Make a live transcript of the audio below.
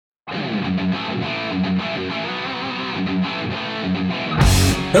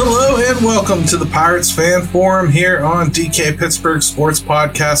Hello and welcome to the Pirates Fan Forum here on DK Pittsburgh Sports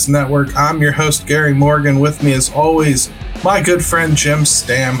Podcast Network. I'm your host, Gary Morgan. With me, as always, my good friend, Jim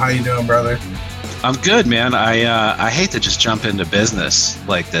Stam. How you doing, brother? I'm good, man. I hate to just jump into business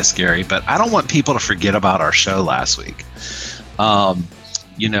like this, Gary, but I don't want people to forget about our show last week.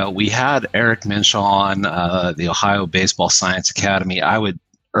 We had Eric Minshaw on the Ohio Baseball Science Academy. I would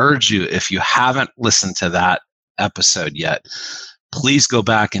urge you, if you haven't listened to that episode yet, please go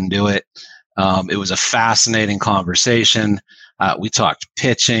back and do it. It was a fascinating conversation. We talked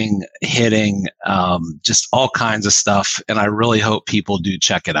pitching, hitting, just all kinds of stuff. And I really hope people do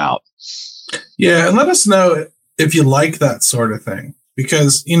check it out. Yeah. And let us know if you like that sort of thing.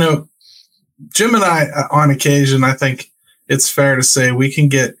 Because, Jim and I, on occasion, I think it's fair to say we can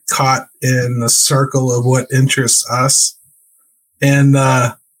get caught in the circle of what interests us. And,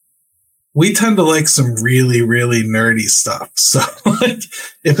 we tend to like some really, really nerdy stuff. So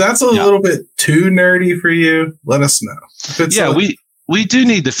if that's a little bit too nerdy for you, let us know. We do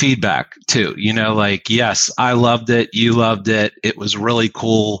need the feedback too. Yes, I loved it. You loved it. It was really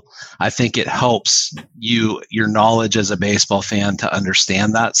cool. I think it helps your knowledge as a baseball fan to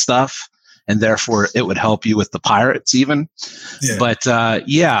understand that stuff. And therefore it would help you with the Pirates even. Yeah. But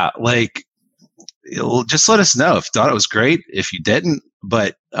just let us know if you thought it was great, if you didn't,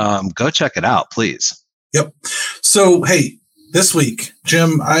 but go check it out, please. Yep. So, hey, this week,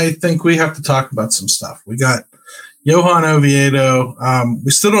 Jim, I think we have to talk about some stuff. We got Johan Oviedo.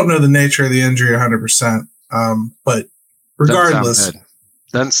 We still don't know the nature of the injury 100%, but regardless.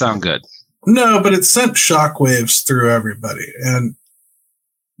 Doesn't sound good. No, but it sent shockwaves through everybody. And,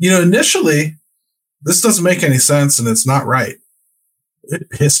 initially, this doesn't make any sense and it's not right. It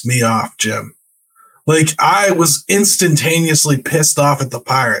pissed me off, Jim. I was instantaneously pissed off at the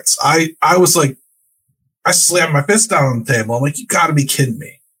Pirates. I was like, I slammed my fist down on the table. I'm like, you got to be kidding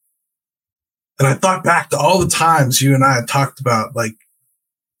me. And I thought back to all the times you and I had talked about,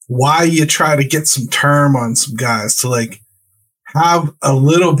 why you try to get some term on some guys to, have a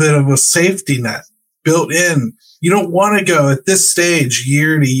little bit of a safety net built in. You don't want to go at this stage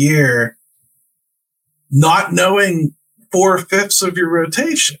year to year not knowing 4/5 of your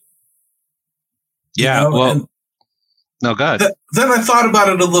rotation. Yeah, no, go ahead. Then I thought about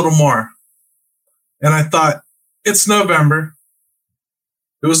it a little more. And I thought, it's November.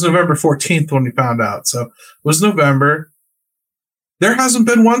 It was November 14th when we found out. So it was November. There hasn't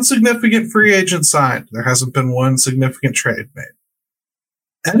been one significant free agent signed. There hasn't been one significant trade made.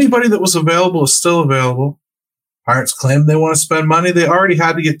 Anybody that was available is still available. Pirates claim they want to spend money. They already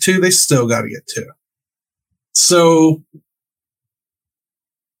had to get 2. They still got to get 2. So,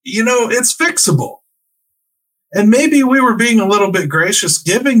 it's fixable. And maybe we were being a little bit gracious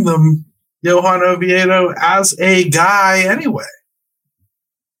giving them Johan Oviedo as a guy anyway.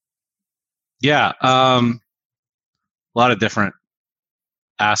 Yeah. A lot of different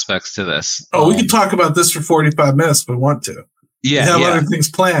aspects to this. We can talk about this for 45 minutes if we want to. Yeah. We have other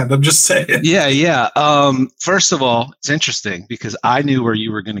things planned. I'm just saying. Yeah. First of all, it's interesting because I knew where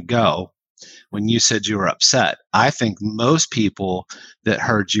you were going to go when you said you were upset. I think most people that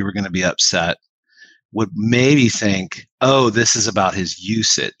heard you were going to be upset would maybe think, oh, this is about his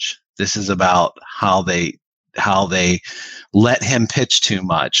usage. This is about how they let him pitch too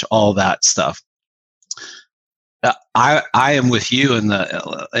much, all that stuff. I am with you in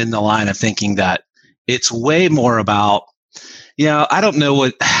the line of thinking that it's way more about, I don't know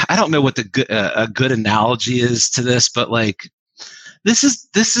what a good analogy is to this, but this is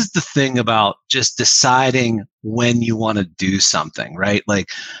the thing about just deciding when you want to do something, right?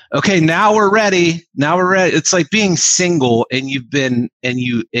 Okay, now we're ready. It's like being single and you've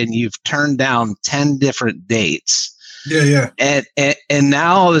turned down 10 different dates. Yeah. And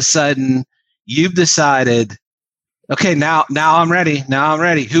now all of a sudden you've decided, okay, now I'm ready. Who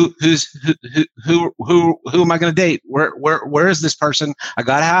am I going to date? Where is this person? I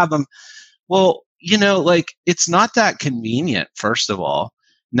got to have them. Well, it's not that convenient, first of all.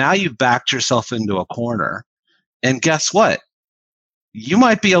 Now you've backed yourself into a corner. And guess what? You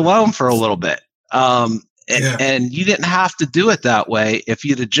might be alone for a little bit. And you didn't have to do it that way if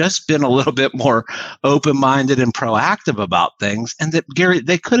you'd have just been a little bit more open-minded and proactive about things. And that, Gary,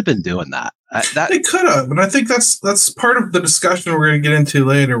 they could have been doing that. They could have. And I think that's part of the discussion we're going to get into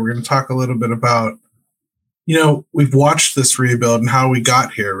later. We're going to talk a little bit about, we've watched this rebuild and how we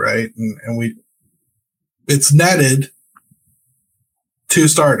got here, right? And it's netted 2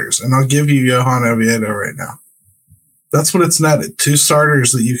 starters, and I'll give you Johan Oviedo right now. That's what it's netted. 2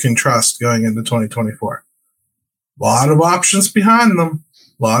 starters that you can trust going into 2024. A lot of options behind them.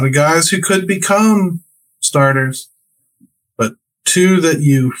 A lot of guys who could become starters, but 2 that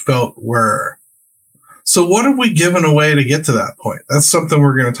you felt were. So what have we given away to get to that point? That's something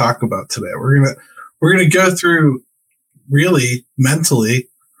we're going to talk about today. We're going to go through really mentally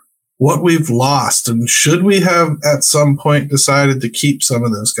what we've lost, and should we have at some point decided to keep some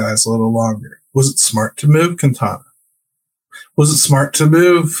of those guys a little longer? Was it smart to move Quintana? Was it smart to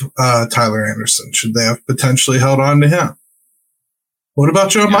move Tyler Anderson? Should they have potentially held on to him? What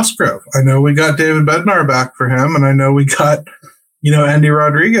about Joe Musgrove? I know we got David Bednar back for him, and I know we got, Andy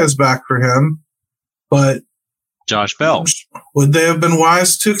Rodriguez back for him, but Josh Bell. Would they have been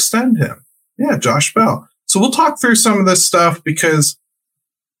wise to extend him? Yeah, Josh Bell. So we'll talk through some of this stuff because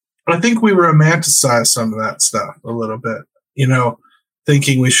I think we romanticize some of that stuff a little bit,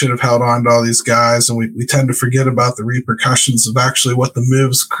 thinking we should have held on to all these guys, and we tend to forget about the repercussions of actually what the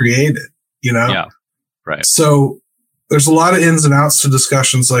moves created, Yeah, right. So there's a lot of ins and outs to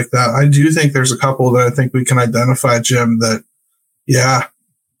discussions like that. I do think there's a couple that I think we can identify, Jim, that,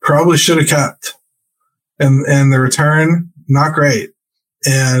 probably should have kept. And the return, not great.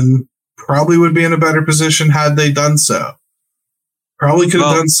 And probably would be in a better position had they done so. Probably could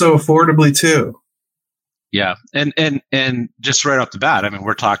have done so affordably too. Yeah. And just right off the bat, I mean,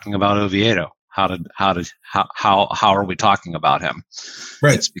 we're talking about Oviedo. How are we talking about him?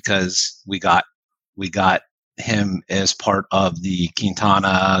 Right. It's because we got him as part of the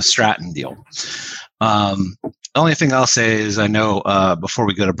Quintana Stratton deal. The only thing I'll say is I know before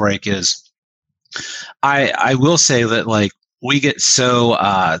we go to break is I will say that like we get so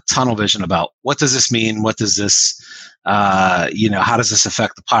tunnel vision about what does this mean? What does this how does this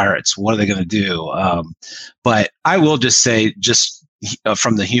affect the Pirates? What are they going to do? But I will just say, just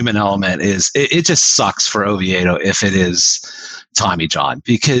from the human element, is it just sucks for Oviedo if it is Tommy John,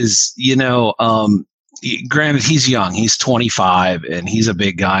 because granted, he's young, he's 25, and he's a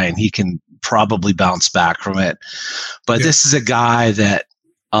big guy, and he can probably bounce back from it. But this is a guy that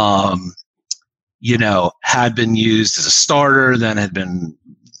had been used as a starter, then had been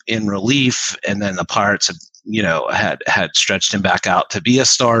in relief, and then the Pirates had stretched him back out to be a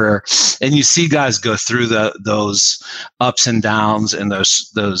starter. And you see guys go through those ups and downs and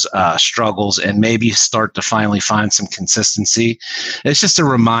those struggles, and maybe start to finally find some consistency. It's just a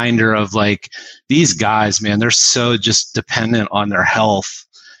reminder of like these guys, man, they're so just dependent on their health.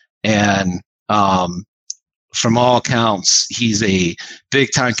 And from all accounts, he's a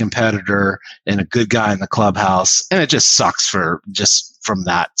big-time competitor and a good guy in the clubhouse, and it just sucks from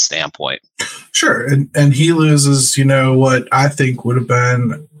that standpoint. Sure, and he loses, what I think would have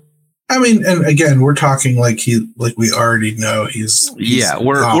been. I mean, and again, we're talking like we already know he's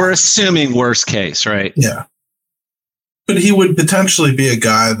we're assuming worst case, right? Yeah, but he would potentially be a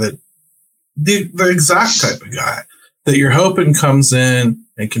guy that the exact type of guy that you're hoping comes in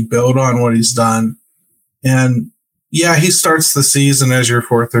and can build on what he's done. And he starts the season as your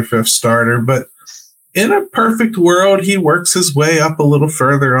 4th or 5th starter, but in a perfect world, he works his way up a little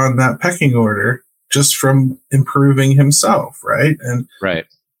further on that pecking order just from improving himself, right? And right.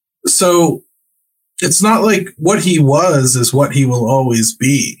 So it's not like what he was is what he will always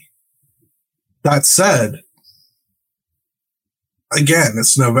be. That said, again,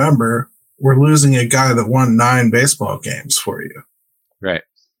 it's November. We're losing a guy that won 9 baseball games for you. Right.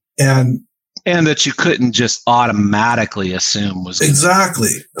 And that you couldn't just automatically assume was exactly.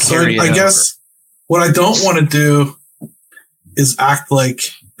 So I guess what I don't want to do is act like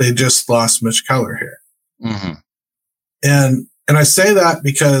they just lost Mitch Keller here. Mm-hmm. And I say that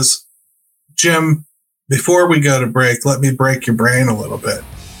because, Jim, before we go to break, let me break your brain a little bit.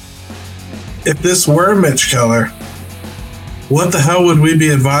 If this were Mitch Keller, what the hell would we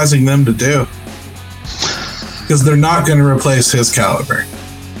be advising them to do? Because they're not going to replace his caliber.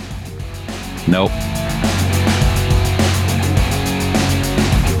 Nope.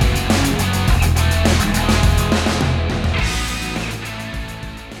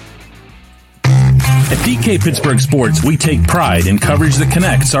 At DK Pittsburgh Sports, we take pride in coverage that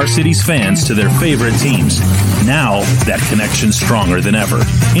connects our city's fans to their favorite teams. Now, that connection's stronger than ever.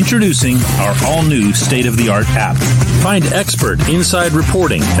 Introducing our all-new state-of-the-art app. Find expert inside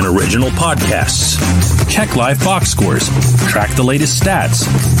reporting and original podcasts. Check live box scores. Track the latest stats.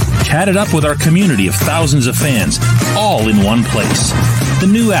 Chat it up with our community of thousands of fans, all in one place. The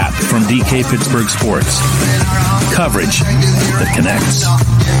new app from DK Pittsburgh Sports. Coverage that connects.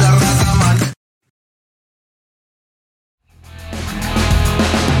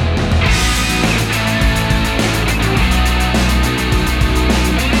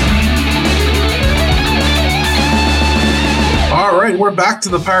 we're back to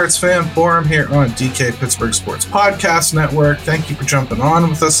the Pirates Fan Forum here on DK Pittsburgh Sports Podcast Network. Thank you for jumping on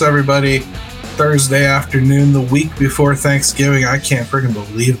with us, everybody. Thursday afternoon, the week before Thanksgiving. I can't freaking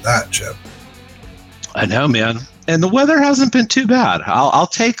believe that, Jim. I know, man. And the weather hasn't been too bad. I'll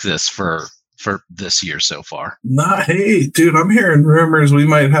take this for this year so far. Hey, dude, I'm hearing rumors we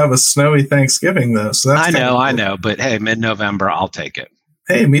might have a snowy Thanksgiving, though. So that's I know. But hey, mid-November, I'll take it.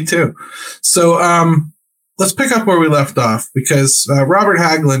 Hey, me too. So let's pick up where we left off, because Robert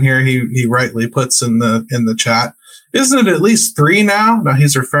Hagelin here, he rightly puts in the chat, isn't it at least 3 now? Now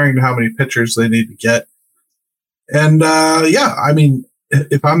he's referring to how many pitchers they need to get. And yeah, I mean,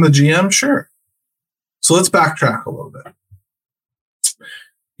 if I'm the GM, sure. So let's backtrack a little bit.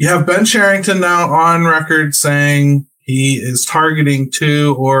 You have Ben Cherington now on record saying he is targeting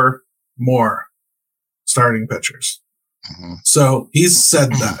 2 or more starting pitchers. Mm-hmm. So he's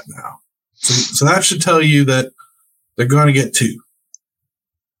said that now. So that should tell you that they're going to get 2.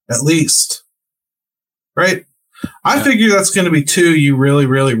 At least. Right? I figure that's going to be 2 you really,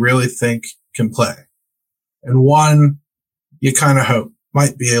 really, really think can play. And 1 you kind of hope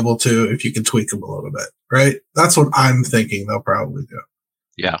might be able to if you can tweak them a little bit. Right? That's what I'm thinking they'll probably do.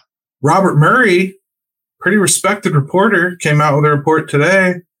 Yeah. Robert Murray, pretty respected reporter, came out with a report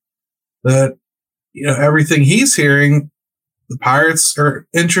today that, everything he's hearing, the Pirates are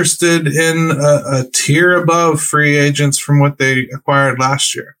interested in a tier above free agents from what they acquired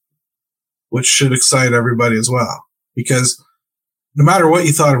last year, which should excite everybody as well. Because no matter what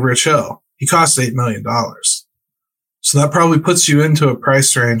you thought of Rich Hill, he cost $8 million. So that probably puts you into a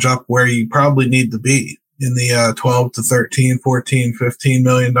price range up where you probably need to be in the 12 to 13, 14, $15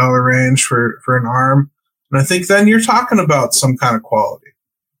 million range for an arm. And I think then you're talking about some kind of quality.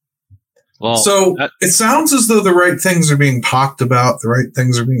 Well, so it sounds as though the right things are being talked about, the right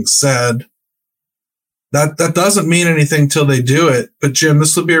things are being said. That doesn't mean anything till they do it. But Jim,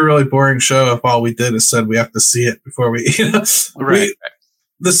 this would be a really boring show if all we did is said we have to see it before we, right.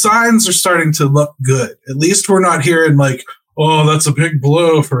 The signs are starting to look good. At least we're not hearing like, oh, that's a big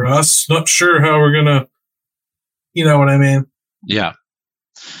blow for us. Not sure how we're going to, you know what I mean? Yeah.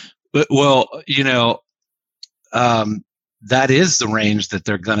 But, well, that is the range that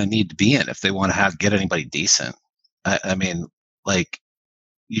they're going to need to be in if they want to get anybody decent. I mean, like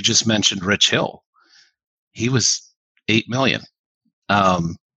you just mentioned Rich Hill. He was $8 million.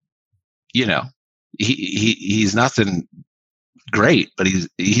 He's nothing great, but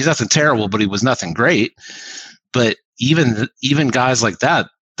he's nothing terrible, but he was nothing great. But even guys like that,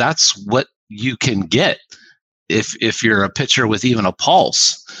 that's what you can get if you're a pitcher with even a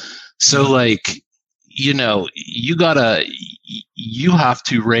pulse. So like, you have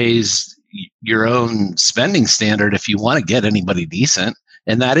to raise your own spending standard if you want to get anybody decent.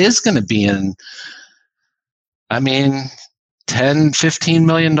 And that is going to be in, I mean, $10, $15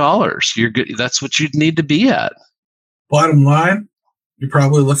 million. You're good. That's what you'd need to be at. Bottom line, you're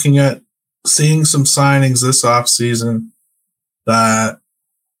probably looking at seeing some signings this offseason that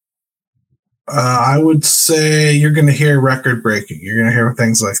I would say you're going to hear record breaking. You're going to hear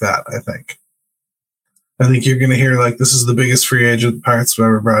things like that, I think. I think you're going to hear like this is the biggest free agent the Pirates have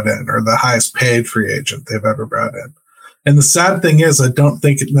ever brought in, or the highest paid free agent they've ever brought in. And the sad thing is, I don't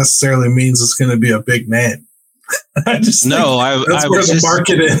think it necessarily means it's going to be a big name. That's where the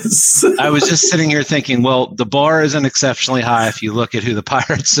market is. I was just sitting here thinking, well, the bar isn't exceptionally high if you look at who the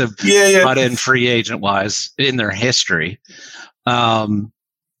Pirates have brought in free agent wise in their history. But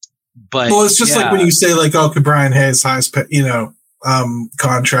it's just like when you say like, oh, could Brian Hayes highest,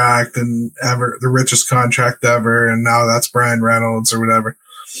 contract and ever the richest contract ever, and now that's Brian Reynolds or whatever.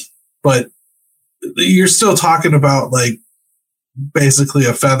 But you're still talking about like basically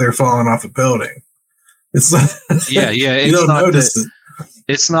a feather falling off a building. It's not. You don't notice it.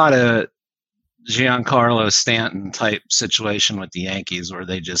 It's not a Giancarlo Stanton type situation with the Yankees where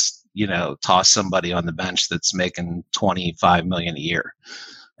they just toss somebody on the bench that's making $25 million a year.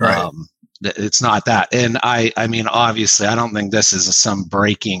 Right. It's not that. And I mean, obviously, I don't think this is some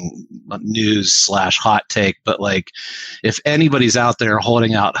breaking news / hot take, but like if anybody's out there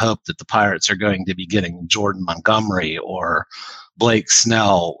holding out hope that the Pirates are going to be getting Jordan Montgomery or Blake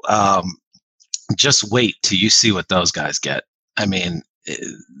Snell, just wait till you see what those guys get. I mean,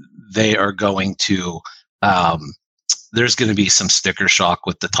 they are going to, there's going to be some sticker shock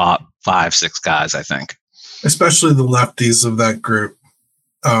with the top 5-6 guys, I think. Especially the lefties of that group.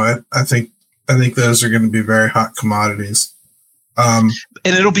 Oh, I think those are going to be very hot commodities. And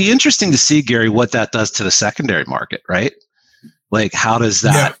it'll be interesting to see, Gary, what that does to the secondary market, right? Like, how does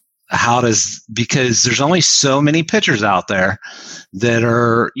that? Yeah. Because there's only so many pitchers out there that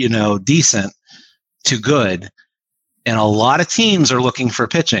are, decent to good. And a lot of teams are looking for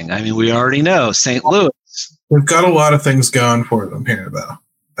pitching. I mean, we already know St. Louis. We've got a lot of things going for them here, though.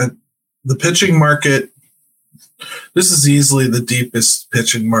 The pitching market, this is easily the deepest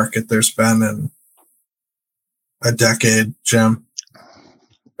pitching market there's been in a decade, Jim.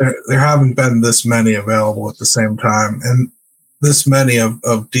 There haven't been this many available at the same time, and this many of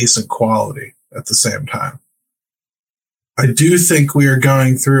decent quality at the same time. I do think we are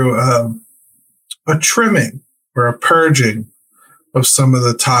going through a trimming or a purging of some of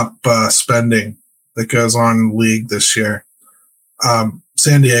the top spending that goes on in the league this year.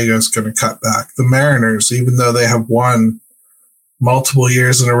 San Diego's going to cut back. The Mariners, even though they have won multiple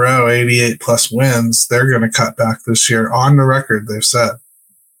years in a row, 88 plus wins, they're going to cut back this year. On the record, they've said.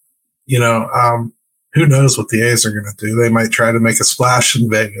 Who knows what the A's are going to do? They might try to make a splash in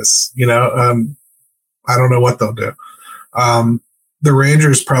Vegas. I don't know what they'll do. The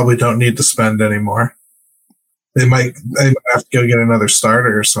Rangers probably don't need to spend anymore. They might have to go get another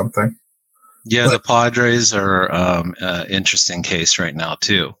starter or something. Yeah, but the Padres are an interesting case right now,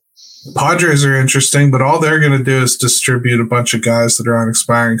 too. Padres are interesting, but all they're going to do is distribute a bunch of guys that are on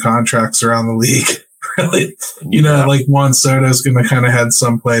expiring contracts around the league. Really, like Juan Soto is going to kind of head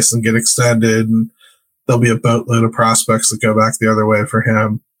someplace and get extended, and there'll be a boatload of prospects that go back the other way for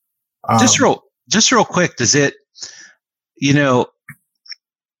him. Just real quick, does it?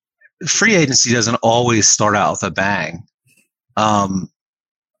 Free agency doesn't always start out with a bang.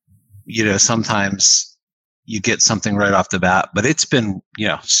 Sometimes you get something right off the bat, but it's been,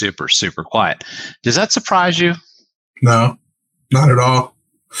 super, super quiet. Does that surprise you? No, not at all.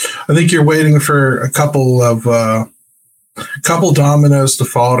 I think you're waiting for a couple dominoes to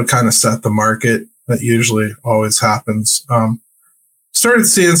fall to kind of set the market. That usually always happens. Started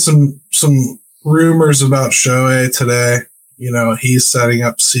seeing some rumors about Shohei today. He's setting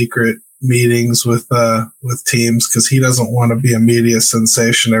up secret meetings with teams because he doesn't want to be a media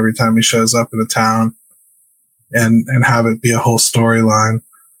sensation every time he shows up in a town and have it be a whole storyline.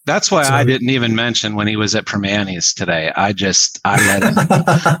 That's why I didn't even mention when he was at Permanis today. I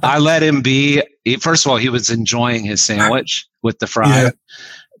let him be. First of all, he was enjoying his sandwich with the fry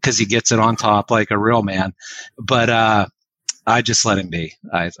because he gets it on top like a real man. But I just let him be.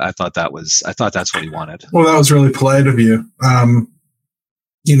 I thought that's what he wanted. Well, that was really polite of you.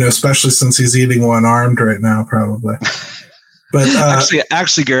 Especially since he's eating one-armed right now, probably. But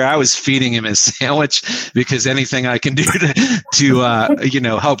actually, Gary, I was feeding him his sandwich because anything I can do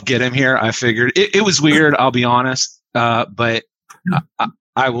to help get him here, I figured it was weird. I'll be honest, but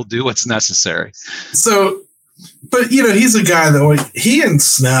I will do what's necessary. So, but he's a guy that he and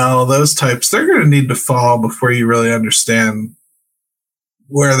Snell, those types, they're going to need to fall before you really understand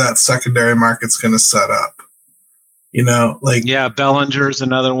where that secondary market's going to set up. Bellinger's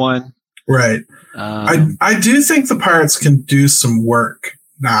another one. Right. I do think the Pirates can do some work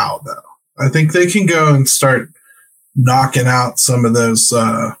now, though. I think they can go and start knocking out some of those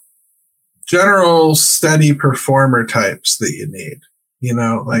general steady performer types that you need.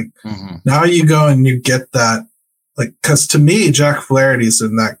 Now you go and you get that, because to me, Jack Flaherty's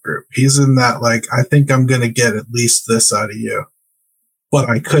in that group. He's in that, I think I'm going to get at least this out of you, but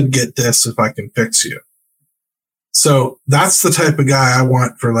I could get this if I can fix you. So that's the type of guy I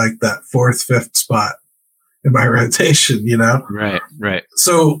want for that 4th, 5th spot in my rotation, Right.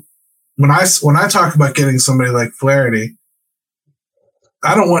 So when I talk about getting somebody like Flaherty,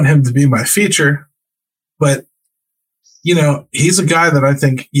 I don't want him to be my feature, but he's a guy that I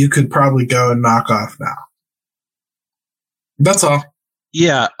think you could probably go and knock off now. That's all.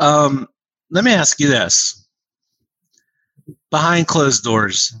 Yeah. Let me ask you this. Behind closed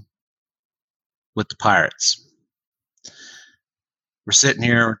doors with the Pirates, we're sitting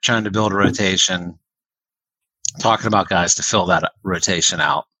here trying to build a rotation, talking about guys to fill that rotation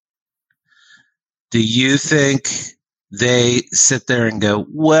out. Do you think they sit there and go,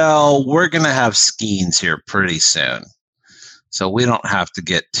 well, we're going to have Skeens here pretty soon, so we don't have to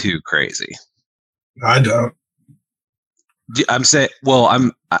get too crazy? I don't. I'm saying,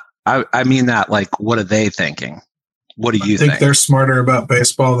 I mean that, what are they thinking? What do you think? I think they're smarter about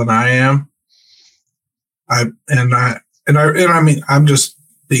baseball than I am. I mean, I'm just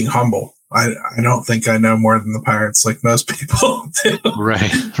being humble. I don't think I know more than the Pirates, like most people do.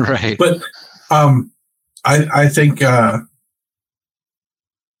 Right. But I think that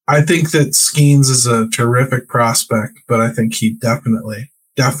Skeens is a terrific prospect, but I think he definitely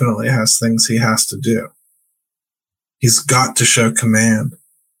has things he has to do. He's got to show command,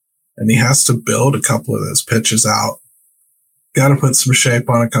 and he has to build a couple of those pitches out. Got to put some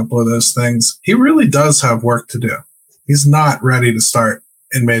shape on a couple of those things. He really does have work to do. He's not ready to start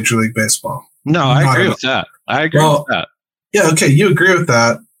in Major League Baseball. No, I agree with that. I agree with that. Yeah, okay, you agree with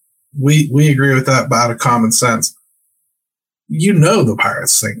that. We agree with that out of common sense. You know the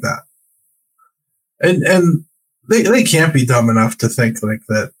Pirates think that. And they can't be dumb enough to think like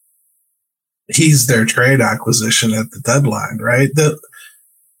that he's their trade acquisition at the deadline, right?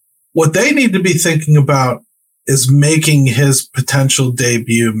 What they need to be thinking about is making his potential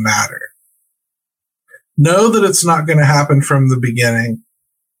debut matter. Know that it's not going to happen from the beginning,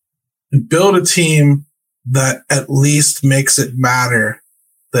 and build a team that at least makes it matter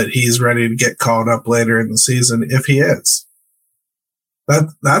that he's ready to get called up later in the season if he is.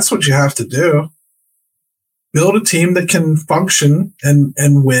 That's what you have to do. Build a team that can function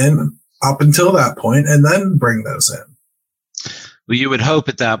and win up until that point, and then bring those in. Well, you would hope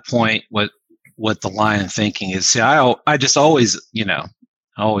at that point what the line of thinking is. See, I just always, I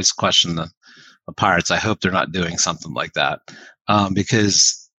always question the Pirates. I hope they're not doing something like that,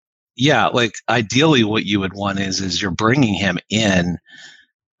 because, yeah, like ideally, what you would want is you're bringing him in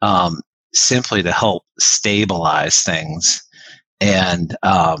simply to help stabilize things and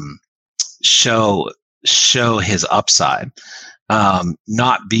show his upside,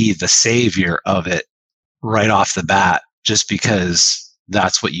 not be the savior of it right off the bat, just because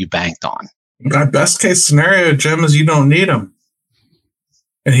that's what you banked on. My best case scenario, Jim, is you don't need him,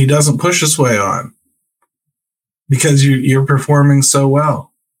 and he doesn't push his way on because you're performing so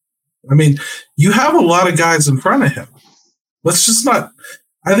well. I mean, you have a lot of guys in front of him. Let's just not.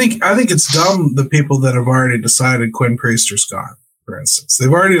 I think it's dumb the people that have already decided Quinn Priester's gone. For instance,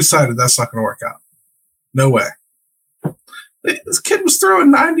 they've already decided that's not going to work out. No way. This kid was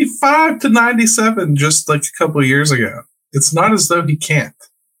throwing 95 to 97 just like a couple of years ago. It's not as though he can't.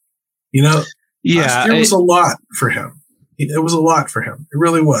 Last year was a lot for him. It was a lot for him. It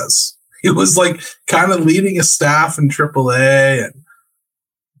really was. He was like kind of leading a staff in AAA and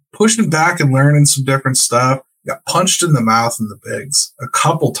pushing back and learning some different stuff. Got punched in the mouth in the bigs a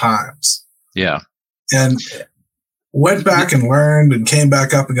couple times. Yeah. And went back and learned and came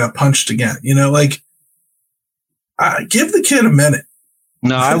back up and got punched again. Give the kid a minute.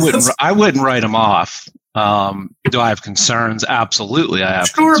 No, I wouldn't write him off. Do I have concerns? Absolutely, I have.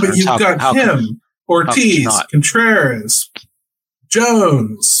 Sure, concerns. but you've got him, Ortiz, Contreras,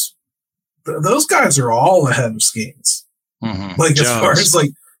 Jones. Those guys are all ahead of Skeens. Mm-hmm. Like Jones. As far as like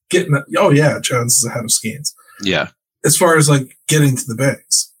getting, Jones is ahead of Skeens. Yeah. As far as like getting to the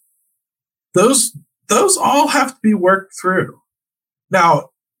bigs, those all have to be worked through. Now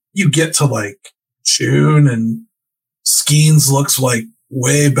you get to like June and Skeens looks like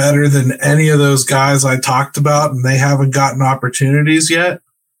way better than any of those guys I talked about, and they haven't gotten opportunities yet.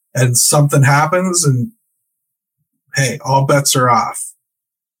 And something happens, and hey, all bets are off.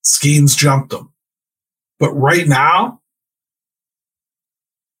 Skeens jumped them. But right now,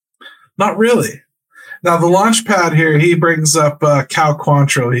 not really. Now, the launch pad here, he brings up Cal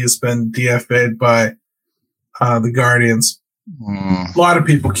Quantrill. He's been DFA'd by the Guardians. A lot of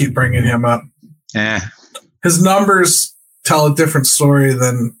people keep bringing him up. His numbers tell a different story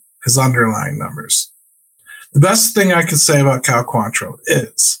than his underlying numbers. The best thing I can say about Cal Quantrill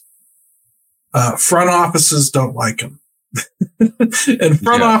is front offices don't like him. And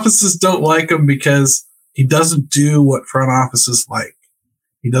front offices don't like him because he doesn't do what front offices like.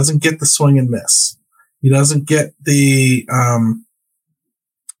 He doesn't get the swing and miss. He doesn't get the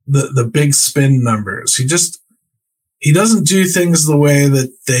big spin numbers. He doesn't do things the way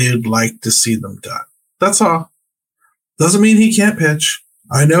that they'd like to see them done. That's all. Doesn't mean he can't pitch.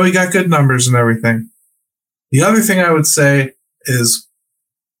 I know he got good numbers and everything. The other thing I would say is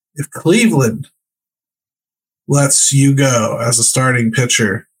if Cleveland lets you go as a starting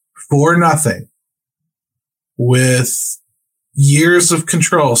pitcher for nothing with years of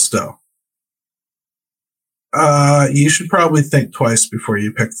control still, you should probably think twice before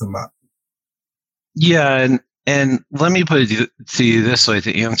you pick them up. Yeah, and let me put it to you this way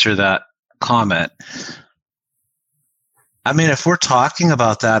to answer that comment. I mean, if we're talking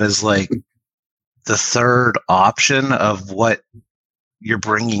about that as like the third option of what you're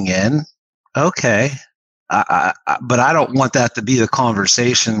bringing in, okay. But I don't want that to be the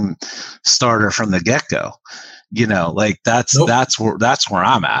conversation starter from the get-go. Like that's where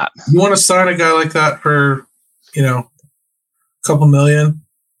I'm at. You want to sign a guy like that for, a couple million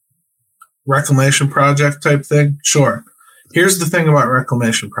reclamation project type thing? Sure. Here's the thing about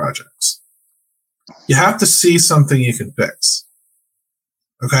reclamation projects. You have to see something you can fix.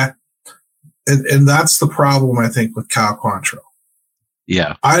 Okay? And that's the problem, I think, with Cal Quantrill.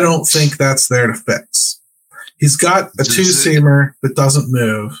 Yeah. I don't think that's there to fix. He's got a two-seamer that doesn't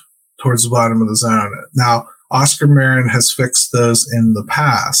move towards the bottom of the zone. Now, Oscar Marin has fixed those in the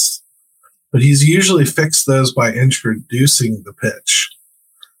past, but he's usually fixed those by introducing the pitch.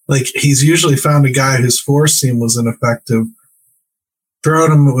 Like, he's usually found a guy whose four seam was ineffective,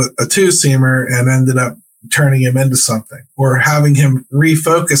 thrown him with a two seamer, and ended up turning him into something, or having him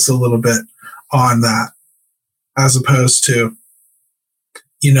refocus a little bit on that, as opposed to,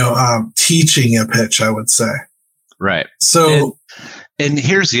 teaching a pitch, I would say. Right. So, and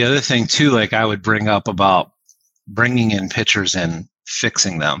here's the other thing too, like I would bring up about bringing in pitchers and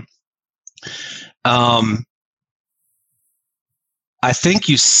fixing them. I think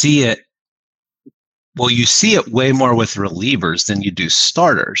you see it way more with relievers than you do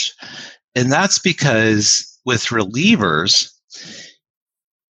starters. And that's because with relievers,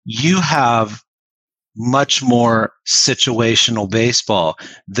 you have much more situational baseball.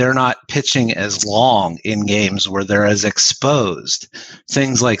 They're not pitching as long in games where they're as exposed,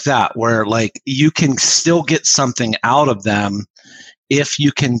 things like that, where like you can still get something out of them if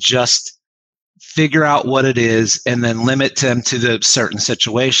you can just figure out what it is and then limit them to the certain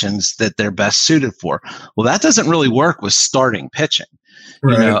situations that they're best suited for. Well, that doesn't really work with starting pitching.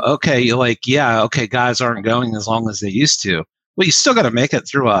 right. Guys aren't going as long as they used to. Well, you still got to make it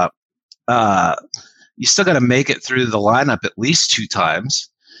through the lineup at least two times,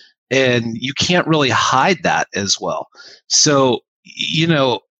 and you can't really hide that as well. So,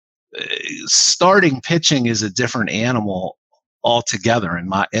 starting pitching is a different animal altogether in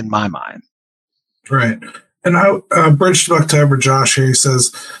my mind. Right. And Bridge to October, Josh here, he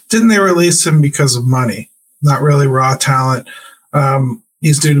says, didn't they release him because of money? Not really raw talent.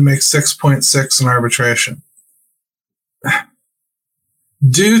 He's due to make 6.6 in arbitration.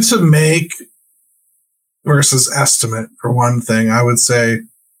 Due to make versus estimate, for one thing, I would say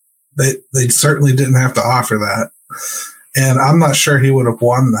they certainly didn't have to offer that. And I'm not sure he would have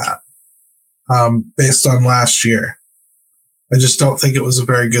won that based on last year. I just don't think it was a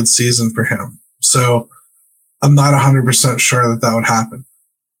very good season for him. So I'm not 100% sure that would happen.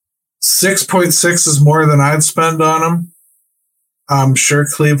 6.6 is more than I'd spend on him. I'm sure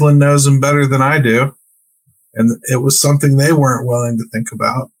Cleveland knows him better than I do. And it was something they weren't willing to think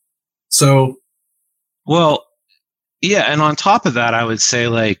about. So, well, yeah. And on top of that, I would say,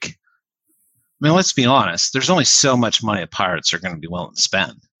 let's be honest. There's only so much money the Pirates are going to be willing to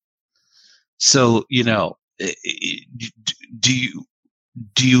spend. So, do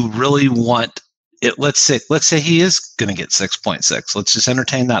you really want it? Let's say he is going to get 6.6. Let's just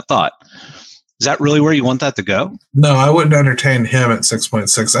entertain that thought. Is that really where you want that to go? No, I wouldn't entertain him at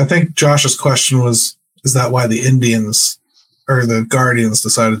 6.6. I think Josh's question was, is that why the Indians or the Guardians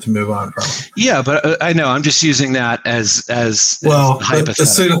decided to move on from him? Yeah, but I know. I'm just using that as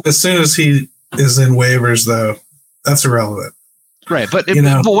hypothetical. As soon as he is in waivers, though, that's irrelevant. Right, but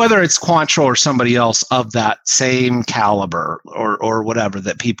whether it's Quantrill or somebody else of that same caliber or whatever,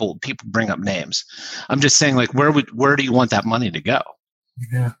 that people bring up names. I'm just saying, where do you want that money to go?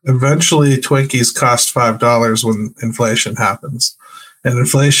 Yeah. Eventually, Twinkies cost $5 when inflation happens, and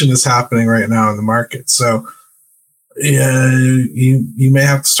inflation is happening right now in the market. So, yeah, you may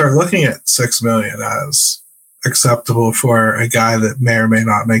have to start looking at $6 million as acceptable for a guy that may or may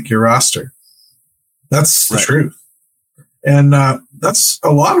not make your roster. That's the truth. And that's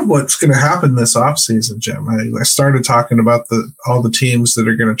a lot of what's going to happen this offseason, Jim. I started talking about all the teams that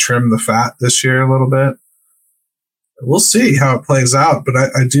are going to trim the fat this year a little bit. We'll see how it plays out, but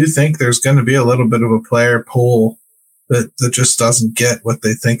I do think there's going to be a little bit of a player pool that just doesn't get what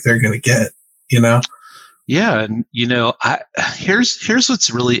they think they're going to get, Yeah, and here's what's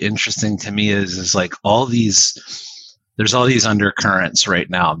really interesting to me is like there's all these undercurrents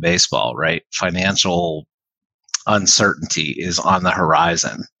right now in baseball, right? Financial uncertainty is on the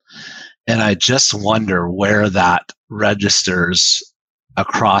horizon. And I just wonder where that registers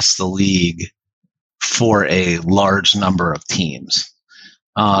across the league for a large number of teams.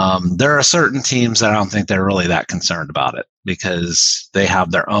 There are certain teams that I don't think they're really that concerned about it because they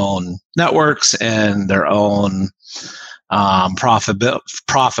have their own networks and their own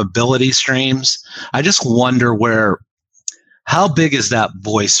profitability streams. I just wonder how big is that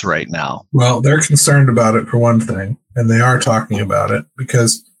voice right now? Well, they're concerned about it for one thing, and they are talking about it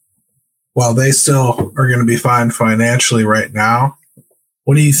because while they still are going to be fine financially right now,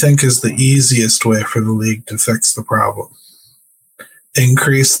 what do you think is the easiest way for the league to fix the problem?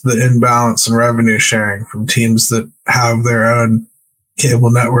 Increase the imbalance in revenue sharing from teams that have their own cable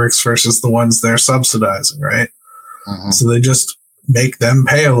networks versus the ones they're subsidizing, right? Mm-hmm. So they just make them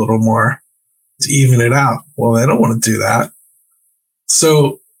pay a little more to even it out. Well, they don't want to do that.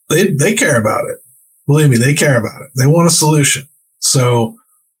 So they care about it. Believe me, they care about it. They want a solution. So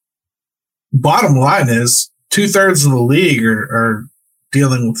bottom line is 2/3 of the league are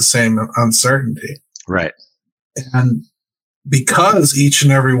dealing with the same uncertainty. Right. And because each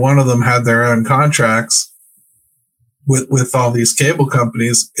and every one of them had their own contracts with all these cable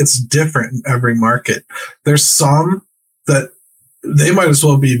companies, it's different in every market. There's some that they might as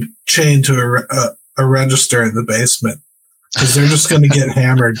well be chained to a register in the basement because they're just going to get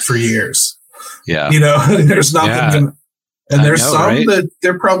hammered for years. Yeah. There's nothing going and there's some that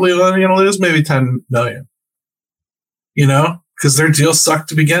they're probably only going to lose maybe 10 million, because their deal sucked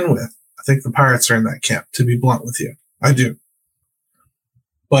to begin with. I think the Pirates are in that camp, to be blunt with you. I do.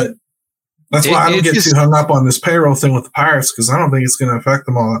 But that's why I don't get too hung up on this payroll thing with the Pirates, because I don't think it's going to affect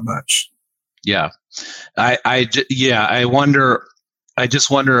them all that much. Yeah. I wonder. I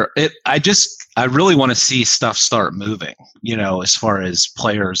just wonder. I really want to see stuff start moving, as far as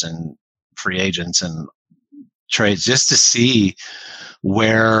players and free agents and trades, just to see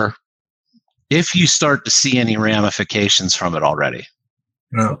where, if you start to see any ramifications from it already.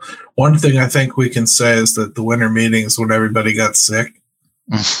 One thing I think we can say is that the winter meetings, when everybody got sick,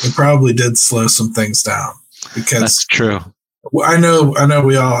 it probably did slow some things down, because that's true. I know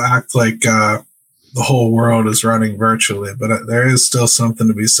we all act like the whole world is running virtually, but there is still something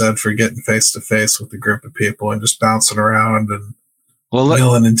to be said for getting face to face with a group of people and just bouncing around and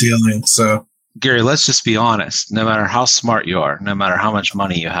dealing and dealing. So, Gary, let's just be honest. No matter how smart you are, no matter how much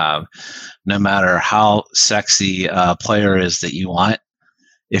money you have, no matter how sexy a player is that you want,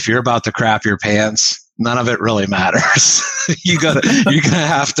 if you're about to crap your pants, none of it really matters. you're gonna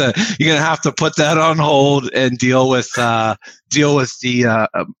have to put that on hold and deal with the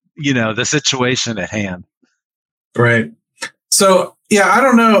the situation at hand. Right. So I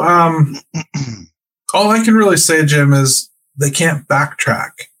don't know. All I can really say, Jim, is they can't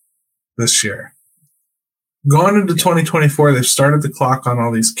backtrack this year. Going into 2024, they've started the clock on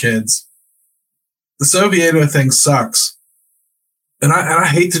all these kids. This Oviedo thing sucks. And I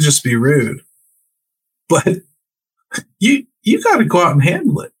hate to just be rude, but you got to go out and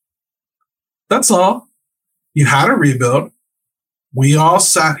handle it. That's all. You had a rebuild. We all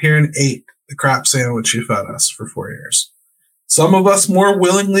sat here and ate the crap sandwich you fed us for 4 years. Some of us more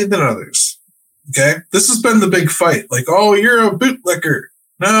willingly than others. Okay? This has been the big fight. Like, oh, you're a bootlicker.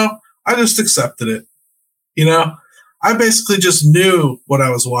 No, I just accepted it. I basically just knew what I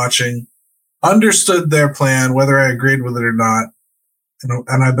was watching, understood their plan, whether I agreed with it or not,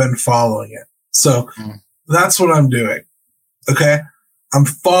 and I've been following it. So that's what I'm doing. Okay? I'm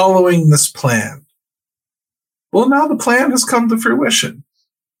following this plan. Well, now the plan has come to fruition.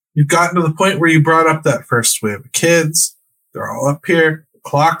 You've gotten to the point where you brought up that first wave of kids. They're all up here. The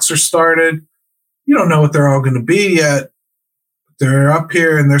clocks are started. You don't know what they're all going to be yet. They're up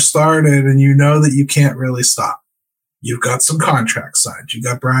here and they're started, and you know that you can't really stop. You've got some contracts signed. You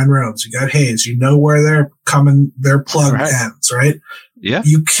got Brian Reynolds. You got Hayes. You know where they're coming, their plug ends, right? Yeah.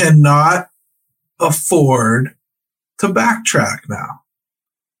 You cannot afford to backtrack now.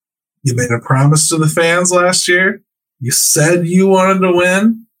 You made a promise to the fans last year. You said you wanted to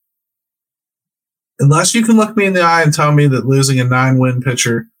win. Unless you can look me in the eye and tell me that losing a 9-win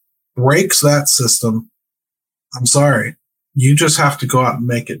pitcher breaks that system, I'm sorry. You just have to go out and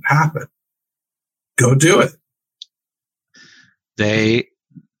make it happen. Go do it.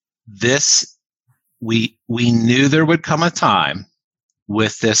 We knew there would come a time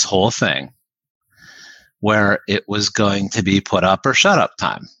with this whole thing where it was going to be put up or shut up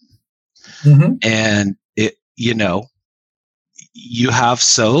time. Mm-hmm. And you have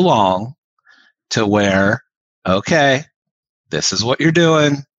so long to where, okay, this is what you're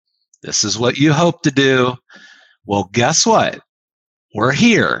doing. This is what you hope to do. Well, guess what? We're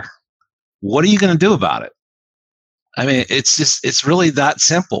here. What are you going to do about it? I mean, it's really that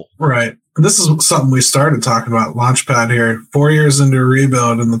simple. Right. This is something we started talking about, Launchpad here. 4 years into a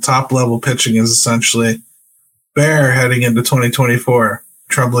rebuild, and the top level pitching is essentially bare heading into 2024.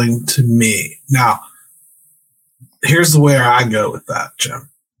 Troubling to me. Now, here's the way I go with that, Jim.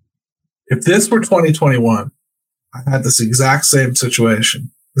 If this were 2021, I had this exact same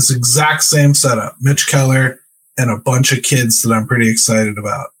situation, this exact same setup, Mitch Keller and a bunch of kids that I'm pretty excited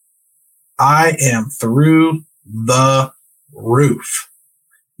about. I am through the roof.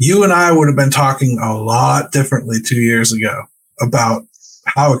 You and I would have been talking a lot differently 2 years ago about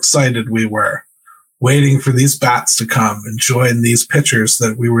how excited we were, waiting for these bats to come and join these pitchers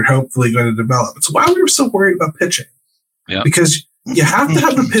that we were hopefully going to develop. It's why we were so worried about pitching. Yeah. Because you have to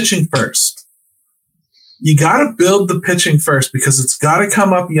have the pitching first. You got to build the pitching first, because it's got to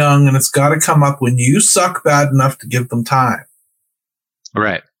come up young, and it's got to come up when you suck bad enough to give them time.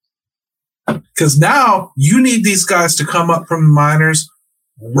 Right. Because now you need these guys to come up from the minors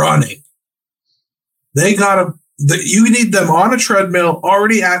running. They got to, You need them on a treadmill,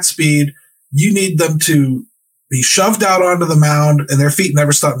 already at speed. You need them to be shoved out onto the mound, and their feet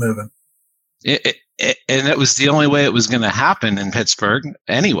never stop moving. And it was the only way it was going to happen in Pittsburgh.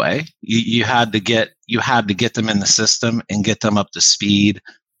 Anyway, you had to get them in the system and get them up to speed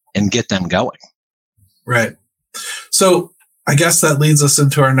and get them going. Right. So I guess that leads us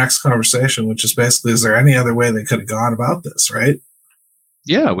into our next conversation, which is basically, is there any other way they could have gone about this? Right.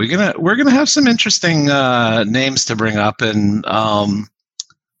 Yeah, we're gonna have some interesting names to bring up, and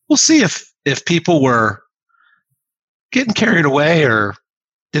we'll see if people were getting carried away or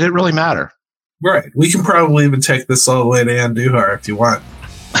did it really matter. Right. We can probably even take this all the way to Andujar if you want.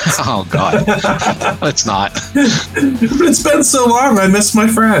 Oh God, let's not. It's been so long. I miss my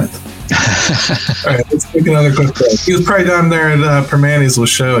friend. All right, let's take another quick break. He was probably down there at Permanis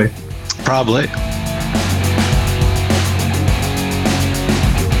with Shoei. Probably.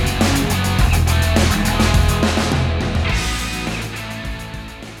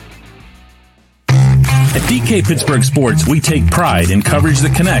 At DK Pittsburgh Sports, we take pride in coverage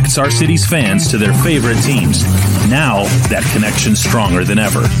that connects our city's fans to their favorite teams. Now, that connection's stronger than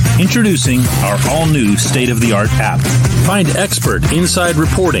ever. Introducing our all-new state-of-the-art app. Find expert inside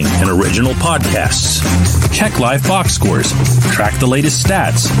reporting and original podcasts. Check live box scores. Track the latest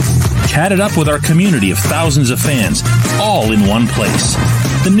stats. Chat it up with our community of thousands of fans, all in one place.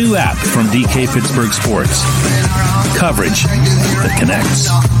 The new app from DK Pittsburgh Sports. Coverage that connects.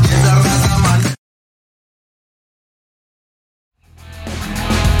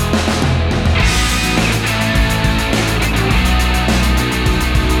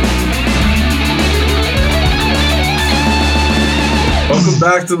 Welcome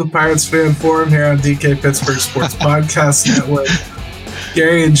back to the Pirates Fan Forum here on DK Pittsburgh Sports Podcast Network.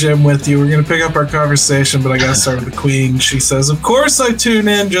 Gary and Jim with you. We're going to pick up our conversation, but I got to start with the Queen. She says, of course I tune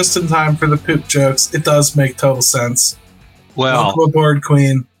in just in time for the poop jokes. It does make total sense. Well, welcome aboard,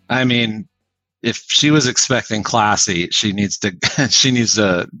 Queen. I mean, if she was expecting classy, she needs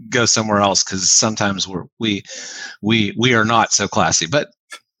to go somewhere else, because sometimes we are not so classy. But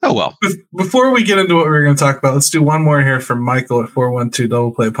oh well. Before we get into what we're going to talk about, let's do one more here from Michael at 412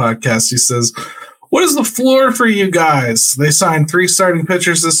 Double Play Podcast. He says, what is the floor for you guys? They signed 3 starting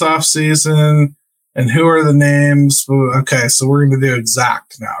pitchers this offseason, and who are the names? Okay, so we're going to do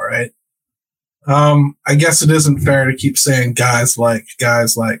exact now, right? I guess it isn't fair to keep saying guys like,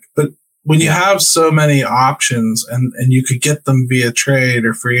 but when you have so many options and you could get them via trade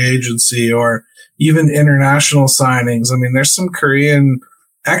or free agency or even international signings, I mean, there's some Korean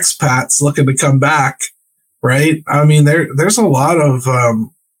expats looking to come back, right? I mean, there's a lot of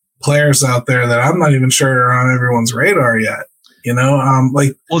players out there that I'm not even sure are on everyone's radar yet. You know,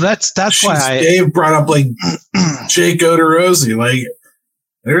 well, that's why Dave brought up like Jake Odorizzi. Like,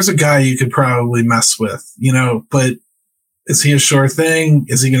 there's a guy you could probably mess with, you know, but is he a sure thing?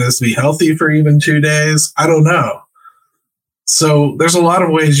 Is he going to be healthy for even 2 days? I don't know. So there's a lot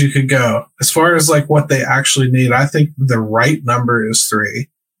of ways you could go. As far as like what they actually need, I think the right number is 3,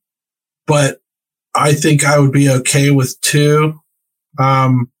 but I think I would be okay with 2,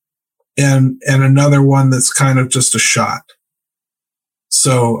 and another one that's kind of just a shot.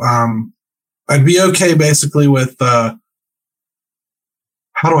 So I'd be okay basically with how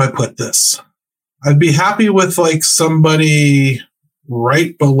do I put this? I'd be happy with like somebody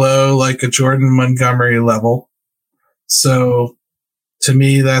right below like a Jordan Montgomery level. So to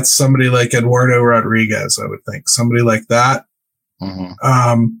me, that's somebody like Eduardo Rodriguez, I would think. Somebody like that.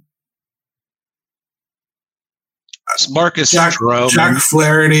 Mm-hmm. Marcus Stroman. Jack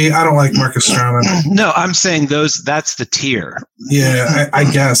Flaherty. I don't like Marcus Stroman. No, I'm saying that's the tier. Yeah,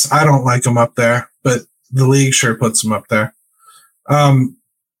 I guess. I don't like him up there, but the league sure puts him up there.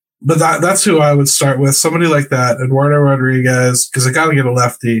 But that's who I would start with. Somebody like that, Eduardo Rodriguez, because I got to get a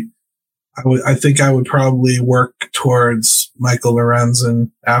lefty. I think I would probably work towards Michael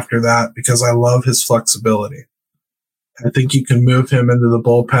Lorenzen after that because I love his flexibility. I think you can move him into the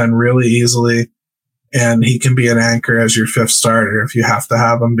bullpen really easily, and he can be an anchor as your 5th starter if you have to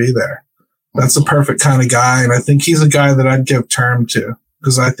have him be there. That's the perfect kind of guy, and I think he's a guy that I'd give term to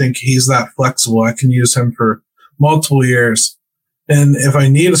because I think he's that flexible. I can use him for multiple years. And if I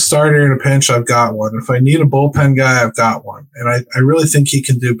need a starter in a pinch, I've got one. If I need a bullpen guy, I've got one. And I really think he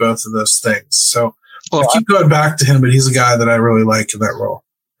can do both of those things. So I keep going back to him, but he's a guy that I really like in that role.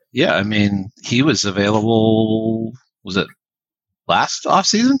 Yeah, I mean, he was available, was it last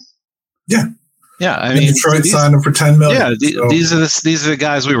offseason? Yeah. Yeah, I mean, Detroit signed him for $10 million. Yeah, these are the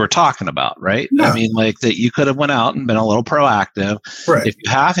guys we were talking about, right? Yeah. I mean, like that you could have went out and been a little proactive. Right. If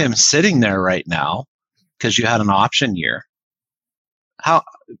you have him sitting there right now because you had an option year, how,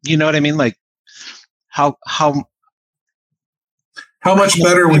 you know what I mean? Like, much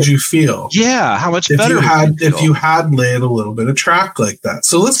better would you feel? Yeah, how much if better if you had laid a little bit of track like that.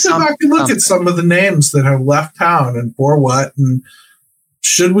 So let's go back and look at some of the names that have left town and for what, and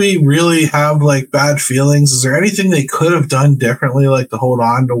should we really have like bad feelings? Is there anything they could have done differently, like to hold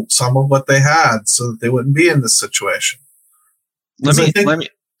on to some of what they had so that they wouldn't be in this situation?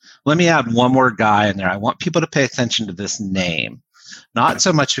 Let me add one more guy in there. I want people to pay attention to this name, not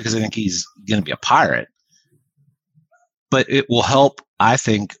so much because I think he's going to be a Pirate, but it will help, I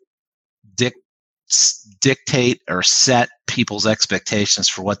think, dictate or set people's expectations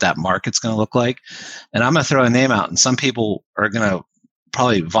for what that market's going to look like. And I'm going to throw a name out, and some people are going to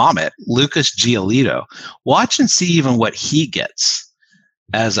probably vomit. Lucas Giolito. Watch and see even what he gets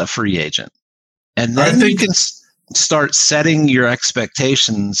as a free agent. And then you can start setting your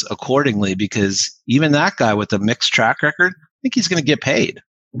expectations accordingly, because even that guy with a mixed track record, I think he's going to get paid.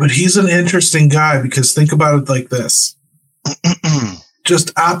 But he's an interesting guy, because think about it like this.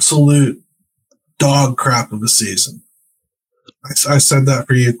 Just absolute dog crap of a season. I said that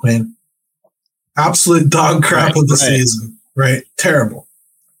for you, Queen. Absolute dog crap of the season. Right? Terrible.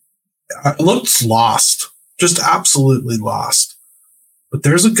 Looks lost. Just absolutely lost. But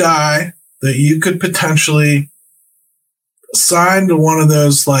there's a guy that you could potentially sign to one of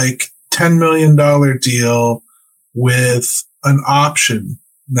those like $10 million deal with an option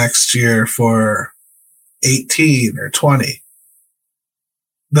next year for 18 or 20.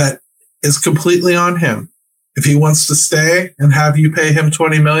 That is completely on him. If he wants to stay and have you pay him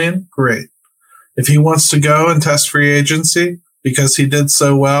 $20 million, great. If he wants to go and test free agency because he did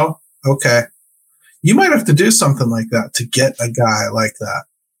so well, okay. You might have to do something like that to get a guy like that.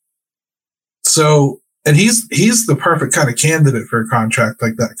 So, and he's the perfect kind of candidate for a contract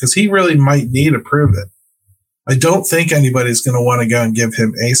like that, because he really might need to prove it. I don't think anybody's going to want to go and give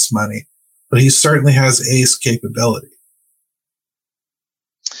him ace money, but he certainly has ace capability.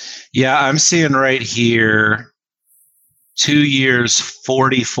 Yeah, I'm seeing right here, 2 years,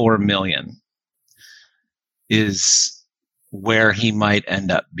 $44 million is where he might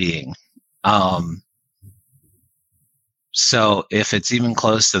end up being. So if it's even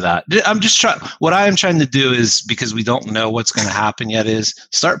close to that, what I am trying to do is, because we don't know what's going to happen yet, is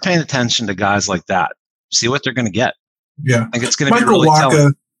start paying attention to guys like that. See what they're going to get. Yeah. I think it's going to be really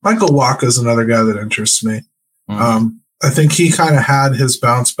telling. Michael Wacha is another guy that interests me. Mm-hmm. I think he kind of had his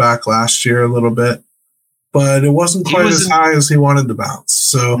bounce back last year a little bit, but it wasn't quite as high as he wanted to bounce.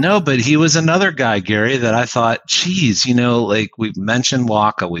 So no, but he was another guy, Gary, that I thought, geez, like we've mentioned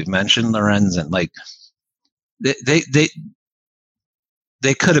Wacha, we've mentioned Lorenzen, like they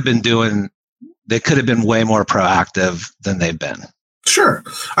could have been way more proactive than they've been. Sure.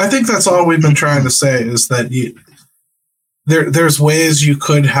 I think that's all we've been trying to say, is that there's ways you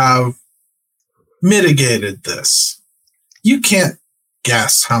could have mitigated this. You can't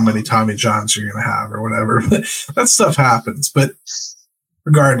guess how many Tommy Johns you're going to have or whatever. That stuff happens. But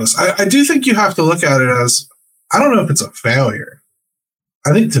regardless, I do think you have to look at it as, I don't know if it's a failure.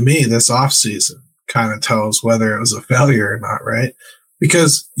 I think to me, this offseason kind of tells whether it was a failure or not, right?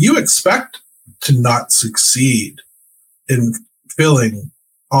 Because you expect to not succeed in filling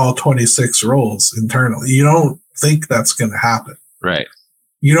all 26 roles internally. You don't think that's going to happen. Right.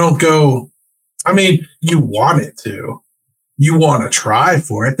 You don't go, I mean, you want it to. You want to try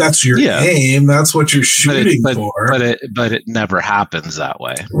for it. That's your aim. That's what you're shooting for. But it never happens that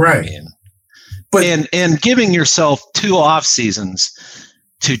way. Right. And giving yourself 2 off seasons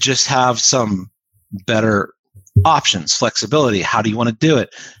to just have some better options, flexibility. How do you want to do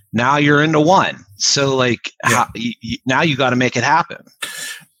it? Now you're into 1. So now you got to make it happen.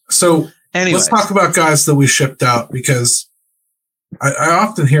 So anyways, let's talk about guys that we shipped out, because I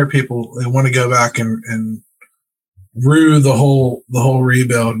often hear people, they want to go back and rue the whole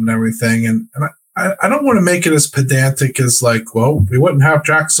rebuild and everything. And I don't want to make it as pedantic as like, well, we wouldn't have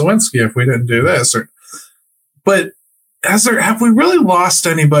Jack Sawinski if we didn't do this. But have we really lost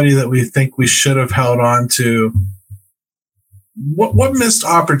anybody that we think we should have held on to? What missed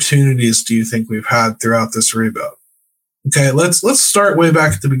opportunities do you think we've had throughout this rebuild? Okay, let's start way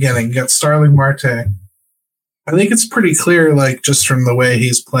back at the beginning. Get Starling Marte. I think it's pretty clear, like just from the way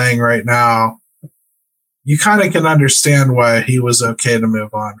he's playing right now, you kind of can understand why he was okay to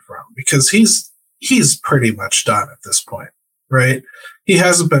move on from, because he's pretty much done at this point, right? He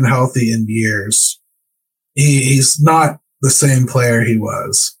hasn't been healthy in years. He's not the same player he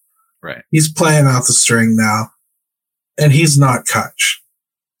was. Right. He's playing out the string now, and he's not Kutch.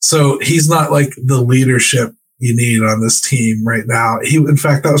 So he's not like the leadership you need on this team right now. In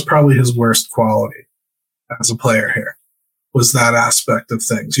fact, that was probably his worst quality as a player here. was that aspect of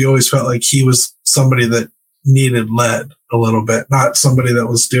things. You always felt like he was somebody that needed led a little bit, not somebody that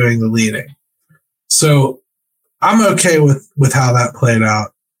was doing the leading. So I'm okay with how that played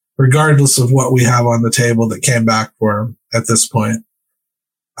out, regardless of what we have on the table that came back for him at this point.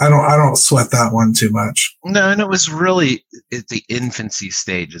 I don't sweat that one too much. No, and it was really at the infancy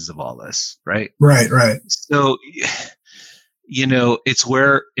stages of all this, right? Right. So,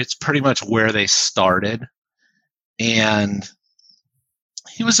 it's pretty much where they started, and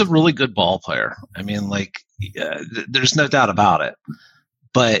he was a really good ball player. I mean, there's no doubt about it.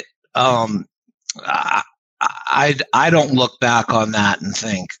 But I don't look back on that and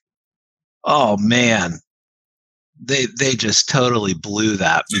think, oh man, they just totally blew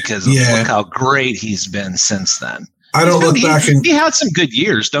that, because of look how great he's been since then. I don't look back and he had some good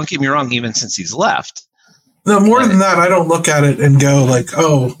years. Don't get me wrong, even since he's left. No, more than that, I don't look at it and go like,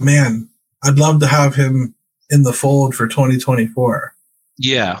 oh man, I'd love to have him in the fold for 2024.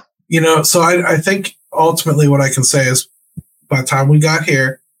 Yeah. So I think ultimately what I can say is by the time we got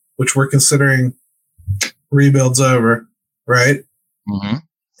here, which we're considering rebuild's over, right? Mm-hmm.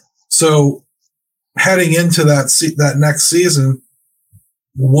 So heading into that next season,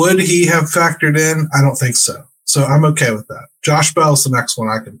 would he have factored in? I don't think so. So I'm okay with that. Josh Bell's the next one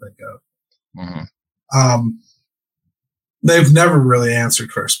I can think of. Mm-hmm. They've never really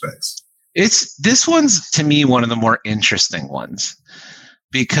answered first base. This one's to me one of the more interesting ones,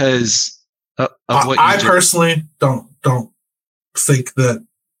 because of what I personally don't think that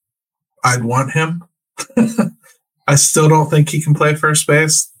I'd want him. I still don't think he can play first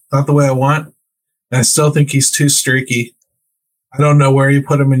base. Not the way I want. And I still think he's too streaky. I don't know where you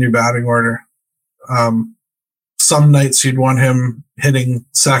put him in your batting order. Some nights you'd want him hitting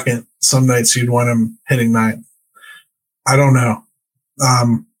second. Some nights you'd want him hitting ninth. I don't know.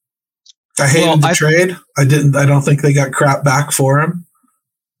 I hated the trade. I don't think they got crap back for him.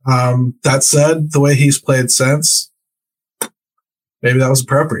 That said, the way he's played since, maybe that was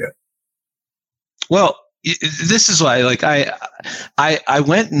appropriate. Well, this is why, I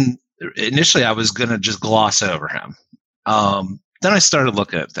went and initially I was going to just gloss over him. Then I started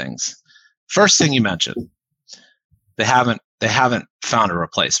looking at things. First thing you mentioned, they haven't found a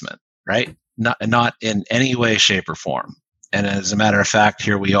replacement, right? Not in any way, shape, or form. And as a matter of fact,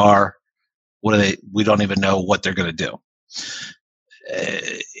 here we are. We don't even know what they're going to do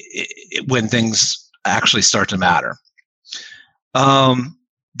when things actually start to matter.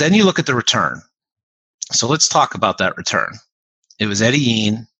 Then you look at the return. So let's talk about that return. It was Eddie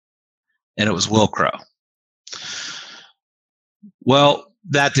Yean and it was Will Crow. Well,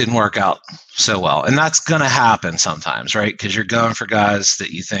 that didn't work out so well. And that's going to happen sometimes, right? Because you're going for guys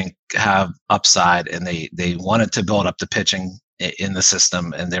that you think have upside, and they wanted to build up the pitching in the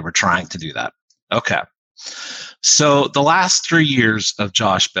system, and they were trying to do that. Okay. So the last 3 years of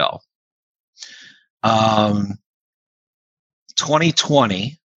Josh Bell,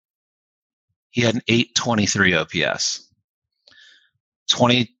 2020, he had an 823 OPS.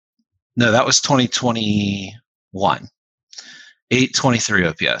 That was 2021. 823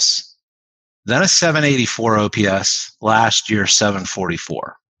 OPS. Then a 784 OPS. Last year,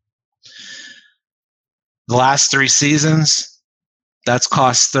 744. The last 3 seasons, that's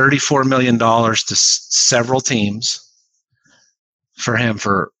cost $34 million to several teams for him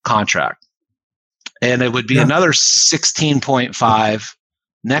for contract. And it would be another 16.5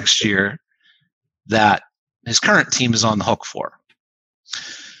 next year that his current team is on the hook for.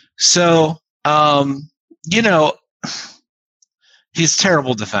 So, he's a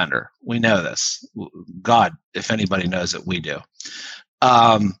terrible defender. We know this. God, if anybody knows it, we do.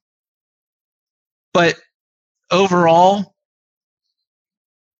 But overall,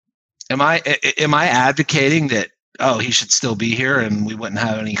 am I advocating that, he should still be here and we wouldn't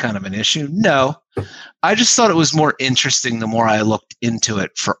have any kind of an issue? No. I just thought it was more interesting the more I looked into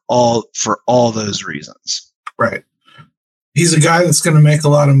it for all those reasons. Right. He's a guy that's going to make a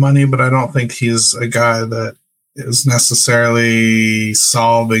lot of money, but I don't think he's a guy that is necessarily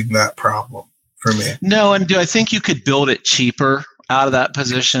solving that problem for me. No, and do I think you could build it cheaper out of that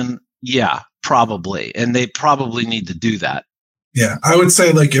position? Yeah, probably. And they probably need to do that. Yeah, I would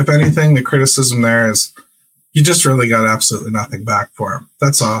say, if anything, the criticism there is you just really got absolutely nothing back for him.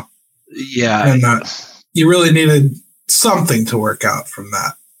 That's all. Yeah. And you really needed something to work out from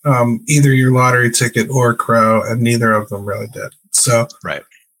that. Either your lottery ticket or Crow, and neither of them really did. So, right.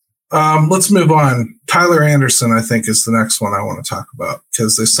 Let's move on. Tyler Anderson, I think, is the next one I want to talk about,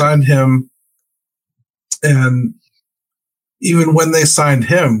 because they signed him. And even when they signed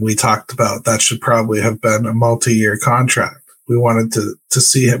him, we talked about that should probably have been a multi-year contract. We wanted to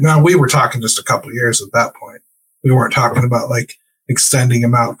see him. Now, we were talking just a couple years at that point. We weren't talking about like extending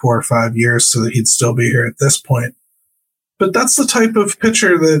him out 4 or 5 years so that he'd still be here at this point. But that's the type of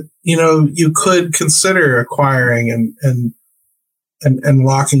pitcher that, you could consider acquiring and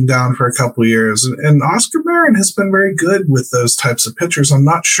locking down for a couple of years. And Oscar Marin has been very good with those types of pitchers. I'm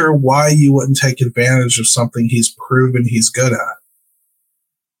not sure why you wouldn't take advantage of something he's proven he's good at.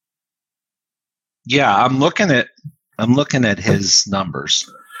 Yeah, I'm looking at his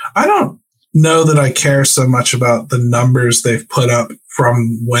numbers. I don't know that I care so much about the numbers they've put up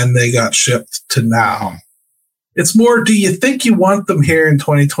from when they got shipped to now. It's more, do you think you want them here in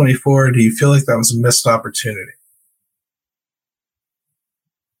 2024? Or do you feel like that was a missed opportunity?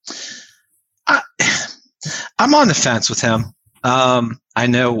 I'm on the fence with him. I'm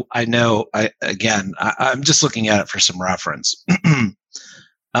just looking at it for some reference.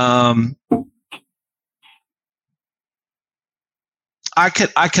 I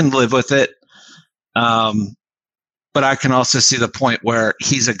can live with it. But I can also see the point where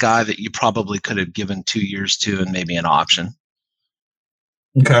he's a guy that you probably could have given 2 years to and maybe an option.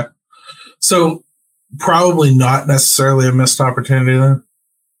 Okay. So probably not necessarily a missed opportunity then?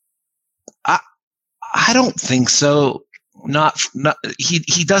 I don't think so. Not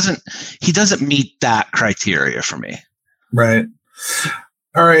he doesn't meet that criteria for me. Right.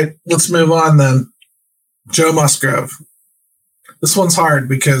 All right, let's move on then. Joe Musgrove. This one's hard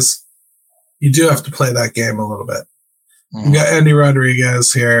because you do have to play that game a little bit. You've got Andy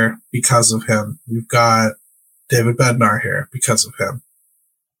Rodriguez here because of him. You've got David Bednar here because of him.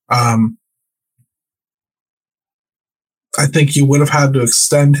 I think you would have had to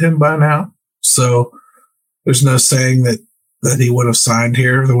extend him by now. So there's no saying that he would have signed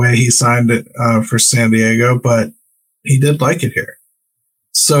here the way he signed it for San Diego, but he did like it here.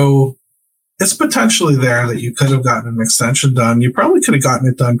 So it's potentially there that you could have gotten an extension done. You probably could have gotten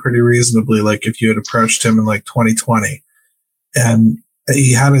it done pretty reasonably, like if you had approached him in like 2020. And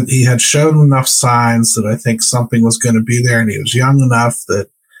he had shown enough signs that I think something was going to be there, and he was young enough that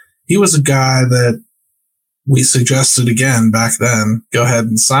he was a guy that we suggested again back then, go ahead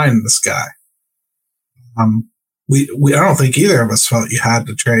and sign this guy. I don't think either of us felt you had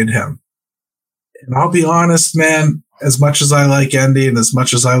to trade him. And I'll be honest, man, as much as I like Andy and as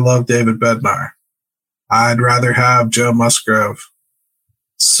much as I love David Bednar, I'd rather have Joe Musgrove.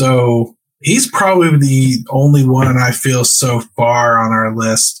 So he's probably the only one I feel so far on our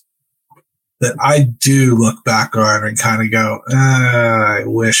list that I do look back on and kind of go, I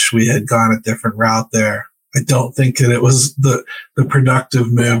wish we had gone a different route there. I don't think that it was the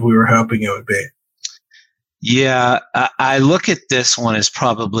productive move we were hoping it would be. Yeah, I look at this one as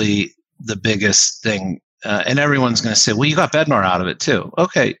probably the biggest thing. And everyone's going to say, well, you got Bednar out of it too.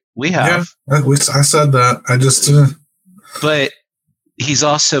 Okay, we have. Yeah, I said that. I just But he's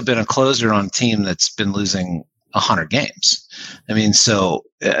also been a closer on a team that's been losing 100 games. I mean, so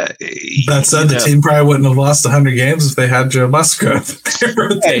that said, the team probably wouldn't have lost 100 games if they had Joe Musgrove.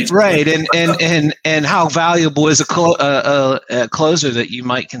 right. And how valuable is a closer that you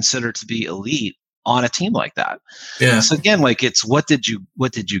might consider to be elite on a team like that? Yeah. So again, like it's what did you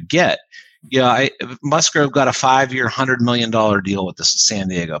get? Yeah, Musgrove got a 5-year, $100 million deal with the San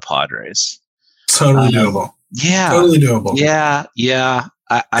Diego Padres. Totally doable. Yeah, totally doable. Yeah.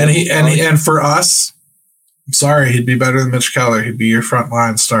 And for us, I'm sorry, he'd be better than Mitch Keller. He'd be your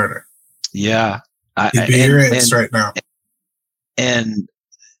frontline starter. Yeah, he'd be your ace right now. And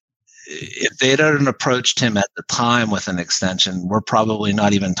if they hadn't approached him at the time with an extension, we're probably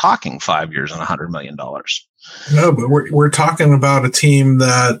not even talking 5 years and $100 million. No, but we're talking about a team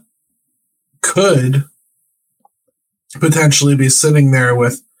that could potentially be sitting there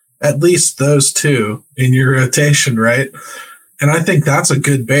with at least those two in your rotation, right? And I think that's a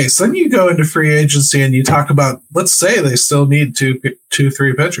good base. Then you go into free agency and you talk about, let's say they still need two,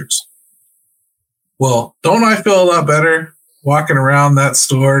 3 pitchers. Well, don't I feel a lot better walking around that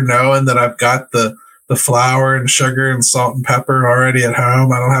store knowing that I've got the flour and sugar and salt and pepper already at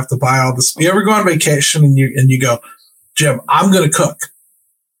home? I don't have to buy all this. You ever go on vacation and you go, Jim, I'm going to cook.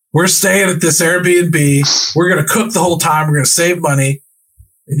 We're staying at this Airbnb. We're going to cook the whole time. We're going to save money.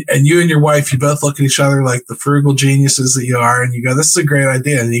 And you and your wife, you both look at each other like the frugal geniuses that you are, and you go, this is a great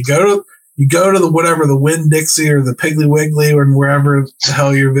idea. And you go to the whatever, the Winn-Dixie or the Piggly Wiggly or wherever the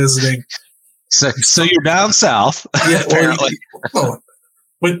hell you're visiting. So you're down south. Yeah,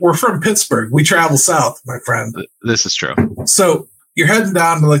 we're from Pittsburgh. We travel south, my friend. This is true. So you're heading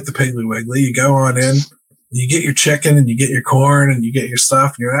down to like the Piggly Wiggly. You go on in. You get your chicken and you get your corn and you get your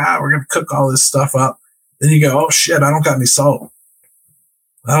stuff. And you're like, we're going to cook all this stuff up. Then you go, oh shit, I don't got any salt.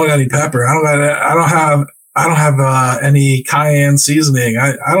 I don't got any pepper. I don't have any cayenne seasoning.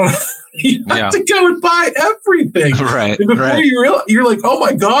 I You have to go and buy everything. Right. And before you realize, you're like, oh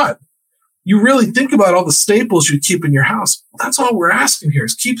my God. You really think about all the staples you keep in your house. That's all we're asking here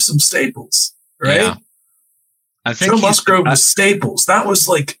is keep some staples, right? Yeah. I think Joe Musgrove was staples. That was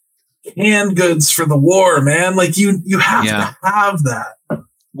like canned goods for the war, man. Like you have to have that.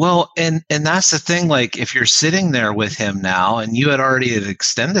 Well, and that's the thing. Like if you're sitting there with him now and you had already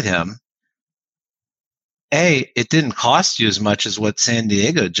extended him, it didn't cost you as much as what San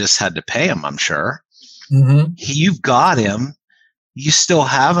Diego just had to pay him, I'm sure. Mm-hmm. You've got him. You still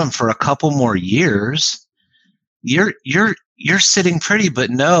have him for a couple more years. You're sitting pretty, but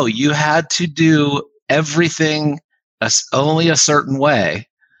no, you had to do everything only a certain way,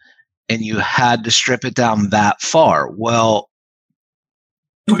 and you had to strip it down that far. Well,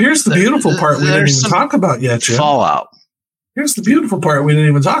 here's the beautiful part we didn't even talk about yet, Jim. Fallout. Here's the beautiful part we didn't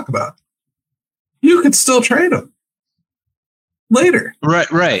even talk about. You could still trade him later.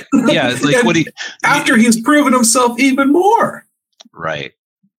 Right. Yeah, like after he's proven himself even more. Right.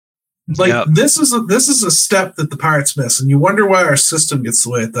 Like this is a step that the Pirates miss, and you wonder why our system gets the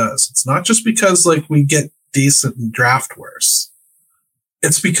way it does. It's not just because like we get decent and draft worse.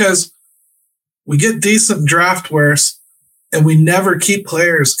 It's because we get decent and draft worse, and we never keep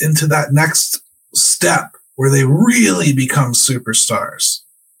players into that next step where they really become superstars.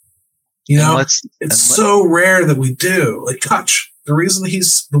 You know, it's so rare that we do. Like Kutch, the reason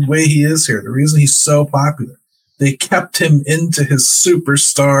he's the way he is here, the reason he's so popular. They kept him into his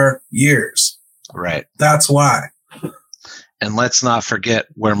superstar years. Right. That's why. And let's not forget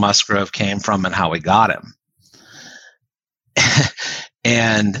where Musgrove came from and how we got him.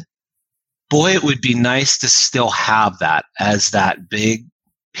 And boy, it would be nice to still have that as that big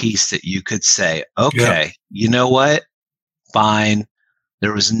piece that you could say, okay, you know what? Fine.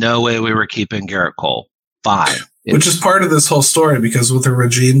 There was no way we were keeping Garrett Cole. Fine. Which is part of this whole story, because with a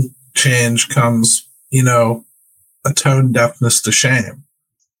regime change comes, a tone deafness to shame.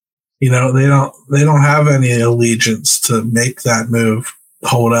 They don't have any allegiance to make that move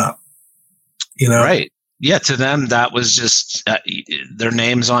hold up. Right. Yeah, to them that was just their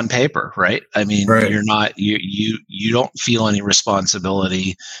names on paper, right? I mean, You're not you don't feel any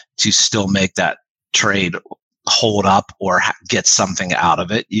responsibility to still make that trade hold up or get something out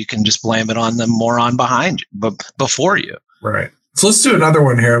of it. You can just blame it on the moron behind you, but before you. Right. So let's do another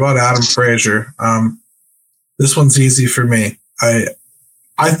one here about Adam Frazier. This one's easy for me. I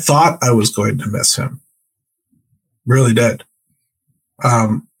thought I was going to miss him. Really did.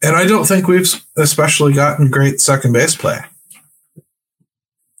 And I don't think we've especially gotten great second base play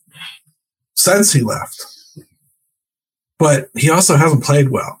since he left. But he also hasn't played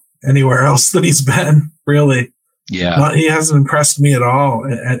well anywhere else that he's been, really. Yeah. He hasn't impressed me at all.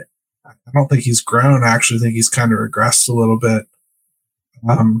 And I don't think he's grown. I actually think he's kind of regressed a little bit.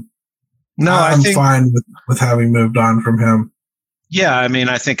 No, I'm fine with having moved on from him. Yeah, I mean,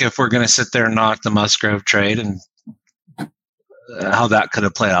 I think if we're going to sit there and knock the Musgrove trade and how that could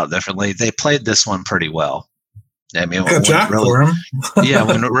have played out differently, they played this one pretty well. I mean, got Jack for him. Yeah,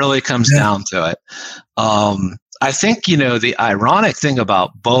 when it really comes down to it. I think, the ironic thing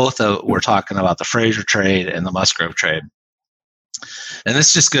about both, we're talking about the Frazier trade and the Musgrove trade, and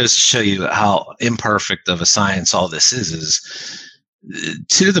this just goes to show you how imperfect of a science all this is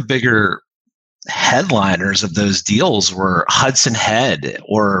two of the bigger headliners of those deals were Hudson Head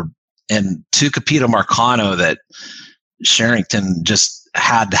and Tucapita Marcano that Sherrington just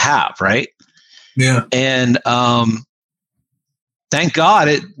had to have, right? Yeah. And thank God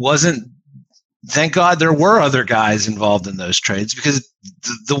it wasn't. Thank God there were other guys involved in those trades, because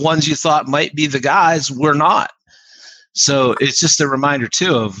the ones you thought might be the guys were not. So it's just a reminder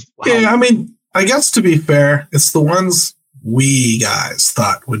too of. I mean, I guess to be fair, it's the ones we guys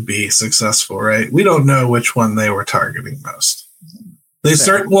thought would be successful, right? We don't know which one they were targeting most. They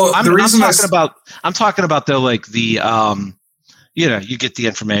start. Well, I'm talking about though, like the you get the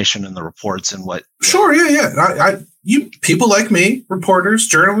information and the reports and what. Sure, yeah. You people like me, reporters,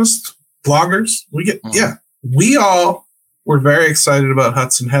 journalists, bloggers, we all were very excited about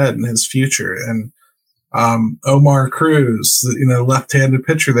Hudson Head and his future, and Omar Cruz, the left-handed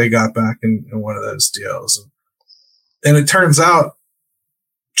pitcher they got back in one of those deals. And it turns out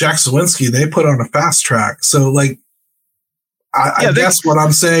Jack Sawinski, they put on a fast track. So, like, I guess what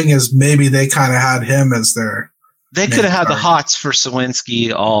I'm saying is maybe they kind of had him as their. They could have had the hots for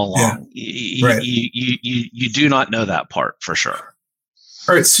Sawinski all along. Yeah, you do not know that part for sure.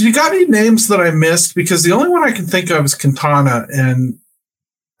 All right. So you got any names that I missed? Because the only one I can think of is Quintana. And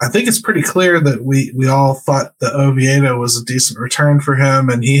I think it's pretty clear that we all thought that Oviedo was a decent return for him.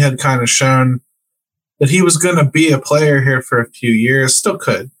 And he had kind of shown that he was going to be a player here for a few years. Still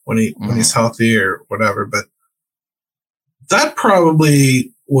could when he's healthy or whatever. But that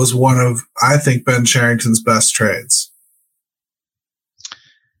probably was one of, I think, Ben Cherington's best trades.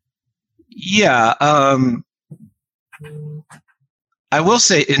 Yeah. I will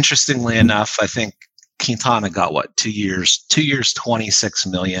say, interestingly enough, I think Quintana got 2 years, 26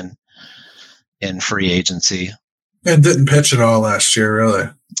 million in free agency. And didn't pitch at all last year, really.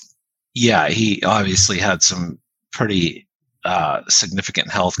 Yeah, he obviously had some pretty significant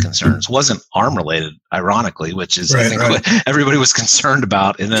health concerns. Wasn't arm related, ironically, which is I think what everybody was concerned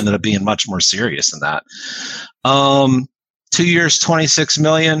about, and ended up being much more serious than that. 2 years, 26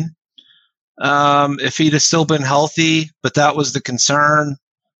 million. If he'd have still been healthy, but that was the concern,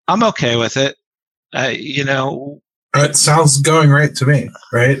 I'm okay with it. It sounds going right to me,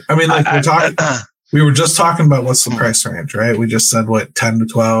 right? I mean, like we were just talking about what's the price range, right? We just said 10 to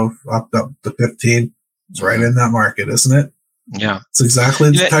 12, up to 15. It's right in that market, isn't it? Yeah, it's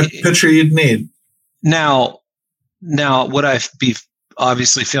exactly the type of pitcher you'd need. Now, would I be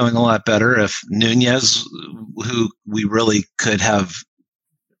obviously feeling a lot better if Nunez, who we really could have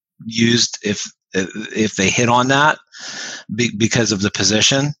used if they hit on that because of the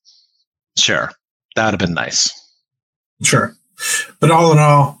position? Sure, that would have been nice. Sure, but all in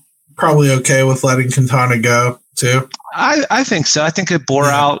all, probably okay with letting Quintana go too. I think so. I think it bore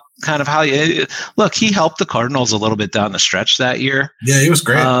out kind of how look. He helped the Cardinals a little bit down the stretch that year. Yeah, he was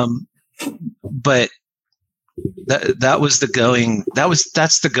great. But that was the going.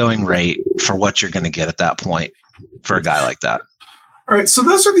 That's the going rate for what you're going to get at that point for a guy like that. All right, so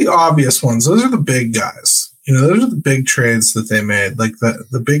those are the obvious ones. Those are the big guys. Those are the big trades that they made, like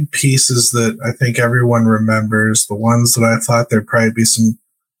the big pieces that I think everyone remembers, the ones that I thought there'd probably be some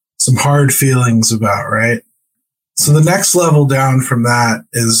hard feelings about, right? So the next level down from that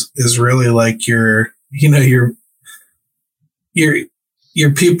is really like your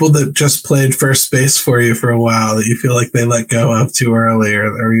people that just played first base for you for a while that you feel like they let go of too early,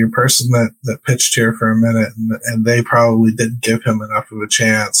 or your person that pitched here for a minute and they probably didn't give him enough of a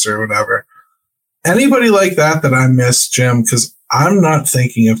chance or whatever. Anybody like that I miss, Jim, because I'm not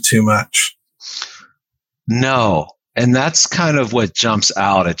thinking of too much. No. And that's kind of what jumps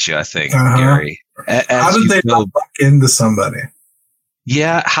out at you, I think, Gary. How did they not luck into somebody?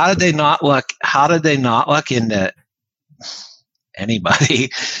 Yeah, how did they not luck into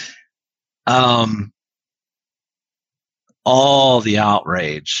anybody? All the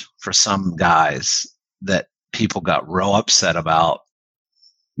outrage for some guys that people got real upset about.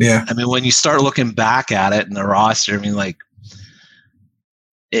 Yeah. I mean, when you start looking back at it in the roster, I mean, like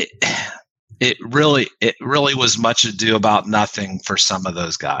it really was much ado about nothing for some of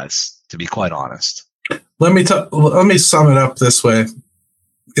those guys, to be quite honest. Let me sum it up this way,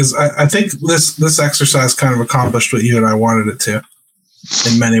 because I think this exercise kind of accomplished what you and I wanted it to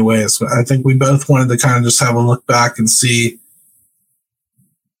in many ways. I think we both wanted to kind of just have a look back and see,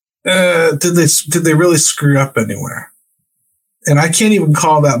 did they really screw up anywhere? And I can't even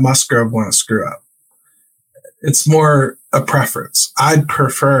call that Musgrove one a screw up. It's more a preference. I'd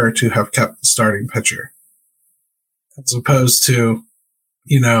prefer to have kept the starting pitcher as opposed to,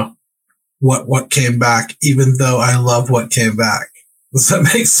 what came back, even though I love what came back. Does that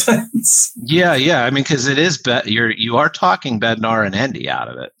make sense? Yeah. I mean, because it is you are talking Bednar and Endy out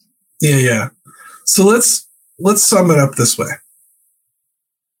of it. Yeah. So let's sum it up this way.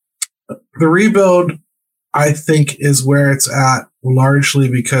 The rebuild, I think, is where it's at, largely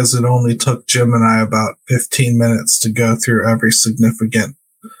because it only took Jim and I about 15 minutes to go through every significant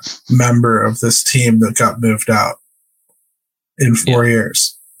member of this team that got moved out in 4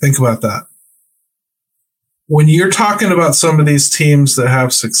 years. Think about that. When you're talking about some of these teams that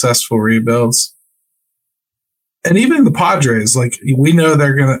have successful rebuilds, and even the Padres, like, we know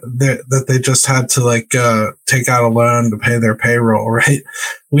that they just had to take out a loan to pay their payroll, right?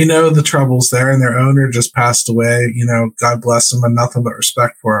 We know the troubles there, and their owner just passed away. God bless him, and nothing but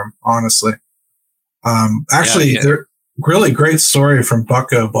respect for him, honestly. They're really great story from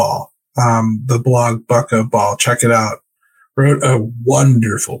Bucko Ball, the blog Bucko Ball. Check it out. Wrote a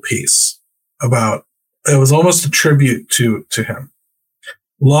wonderful piece about. It was almost a tribute to him.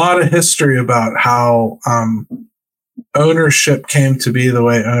 A lot of history about how ownership came to be the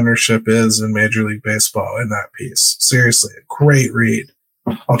way ownership is in Major League Baseball in that piece. Seriously, a great read.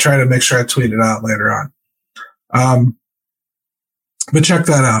 I'll try to make sure I tweet it out later on. But check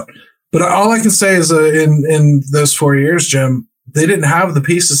that out. But all I can say is in those 4 years, Jim, they didn't have the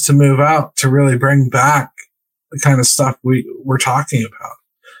pieces to move out to really bring back the kind of stuff we're talking about.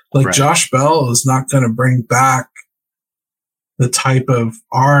 Like, right. Josh Bell is not going to bring back the type of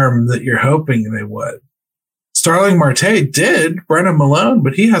arm that you're hoping they would. Starling Marte did, Brennan Malone,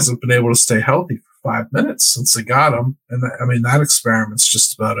 but he hasn't been able to stay healthy for 5 minutes since they got him. And I mean, that experiment's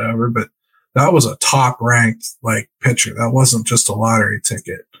just about over, but that was a top ranked pitcher. That wasn't just a lottery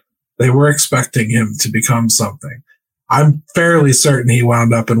ticket. They were expecting him to become something. I'm fairly certain he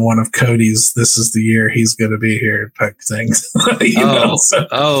wound up in one of Cody's "this is the year he's going to be here" type things.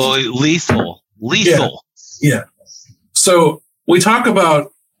 Lethal. Yeah. So we talk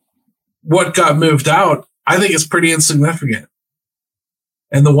about what got moved out. I think it's pretty insignificant.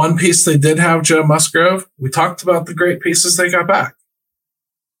 And the one piece they did have, Joe Musgrove, we talked about the great pieces they got back.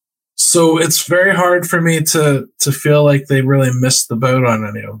 So it's very hard for me to feel like they really missed the boat on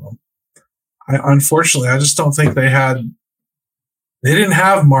any of them. Unfortunately, I just don't think they didn't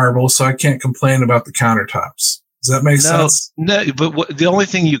have marble, so I can't complain about the countertops. Does that make sense? No, but the only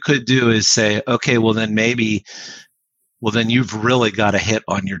thing you could do is say, okay, well then you've really got a hit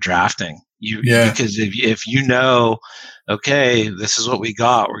on your drafting. Because if you know, okay, this is what we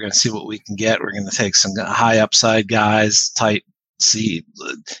got, we're going to see what we can get. We're going to take some high upside guys, tight seed.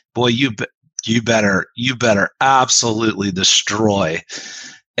 Boy, you better absolutely destroy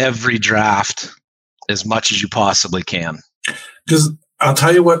every draft as much as you possibly can. Because I'll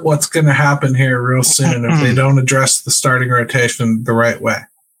tell you what's going to happen here real soon if they don't address the starting rotation the right way.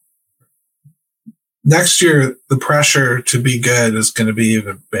 Next year, the pressure to be good is going to be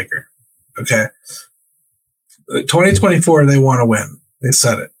even bigger. Okay. 2024, they want to win. They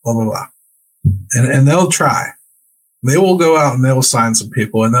said it, blah, blah, blah. And they'll try. They will go out and they will sign some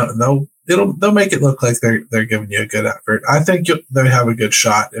people, and they'll make it look like they're giving you a good effort. I think they have a good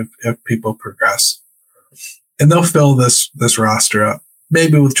shot if people progress, and they'll fill this roster up,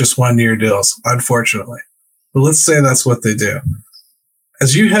 maybe with just 1 year deals, unfortunately. But let's say that's what they do.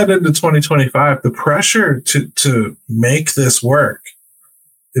 As you head into 2025, the pressure to make this work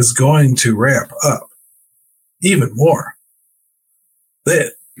is going to ramp up even more.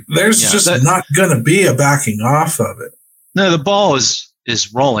 There's not going to be a backing off of it. No, the ball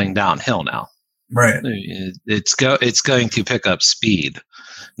is rolling downhill now. Right. It's going to pick up speed,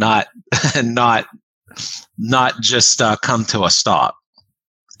 not just come to a stop,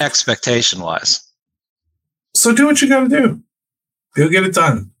 expectation wise. So do what you got to do. Go get it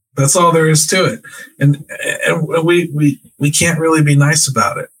done. That's all there is to it. And we can't really be nice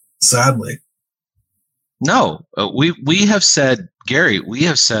about it, sadly. No, we have said, Gary, we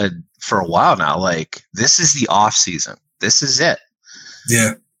have said for a while now, this is the off season. This is it.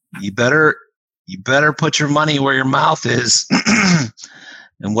 Yeah. You better put your money where your mouth is.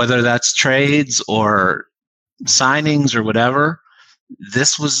 And whether that's trades or signings or whatever,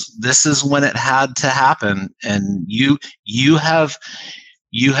 this is when it had to happen. And you have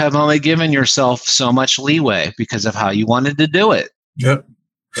only given yourself so much leeway because of how you wanted to do it. Yep.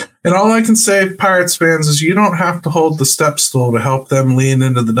 And all I can say, Pirates fans, is you don't have to hold the step stool to help them lean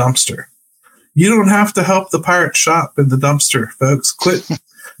into the dumpster. You don't have to help the Pirate shop in the dumpster, folks.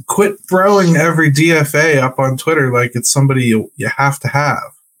 Quit throwing every DFA up on Twitter like it's somebody you have to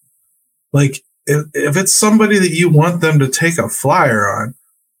have. If it's somebody that you want them to take a flyer on,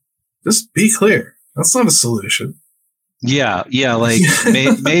 just be clear. That's not a solution. Yeah.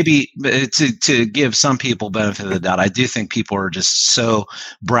 Maybe to give some people benefit of the doubt, I do think people are just so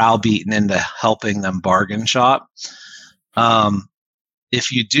browbeaten into helping them bargain shop.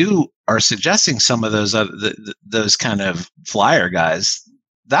 If you are suggesting some of those kind of flyer guys,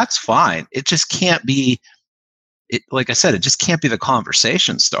 that's fine. It just can't be. Like I said, it just can't be the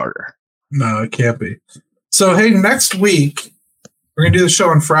conversation starter. No, it can't be. So hey, next week we're gonna do the show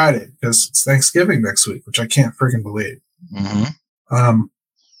on Friday because it's Thanksgiving next week, which I can't freaking believe. Mm-hmm.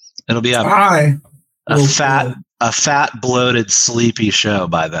 It'll be a fat, bloated, sleepy show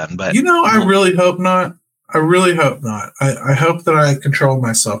by then. But I really hope not. I really hope not. I hope that I controlled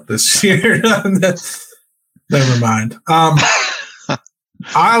myself this year. Never mind.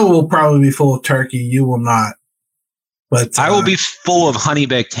 I will probably be full of turkey. You will not. But I will be full of honey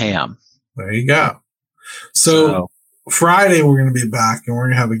baked ham. There you go. So Friday we're going to be back and we're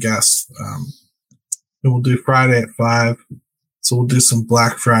going to have a guest. And we'll do Friday at 5. So we'll do some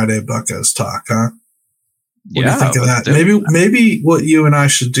Black Friday Buccos talk, huh? What do you think of that? Maybe what you and I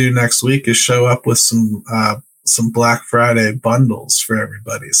should do next week is show up with some Black Friday bundles for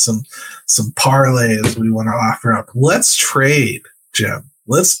everybody, some parlays we want to offer up. Let's trade, Jim.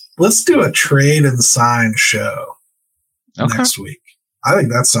 Let's do a trade and sign show next week. I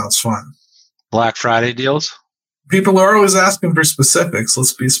think that sounds fun. Black Friday deals? People are always asking for specifics.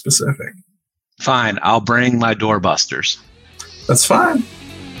 Let's be specific. Fine. I'll bring my doorbusters. That's fine.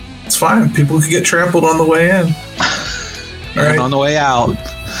 It's fine. People can get trampled on the way in. All right. On the way out.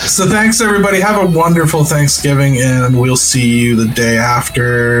 So thanks, everybody. Have a wonderful Thanksgiving, and we'll see you the day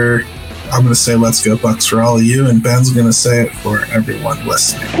after. I'm going to say let's go Bucks for all of you, and Ben's going to say it for everyone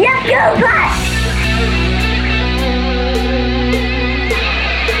listening. Let's go Bucks!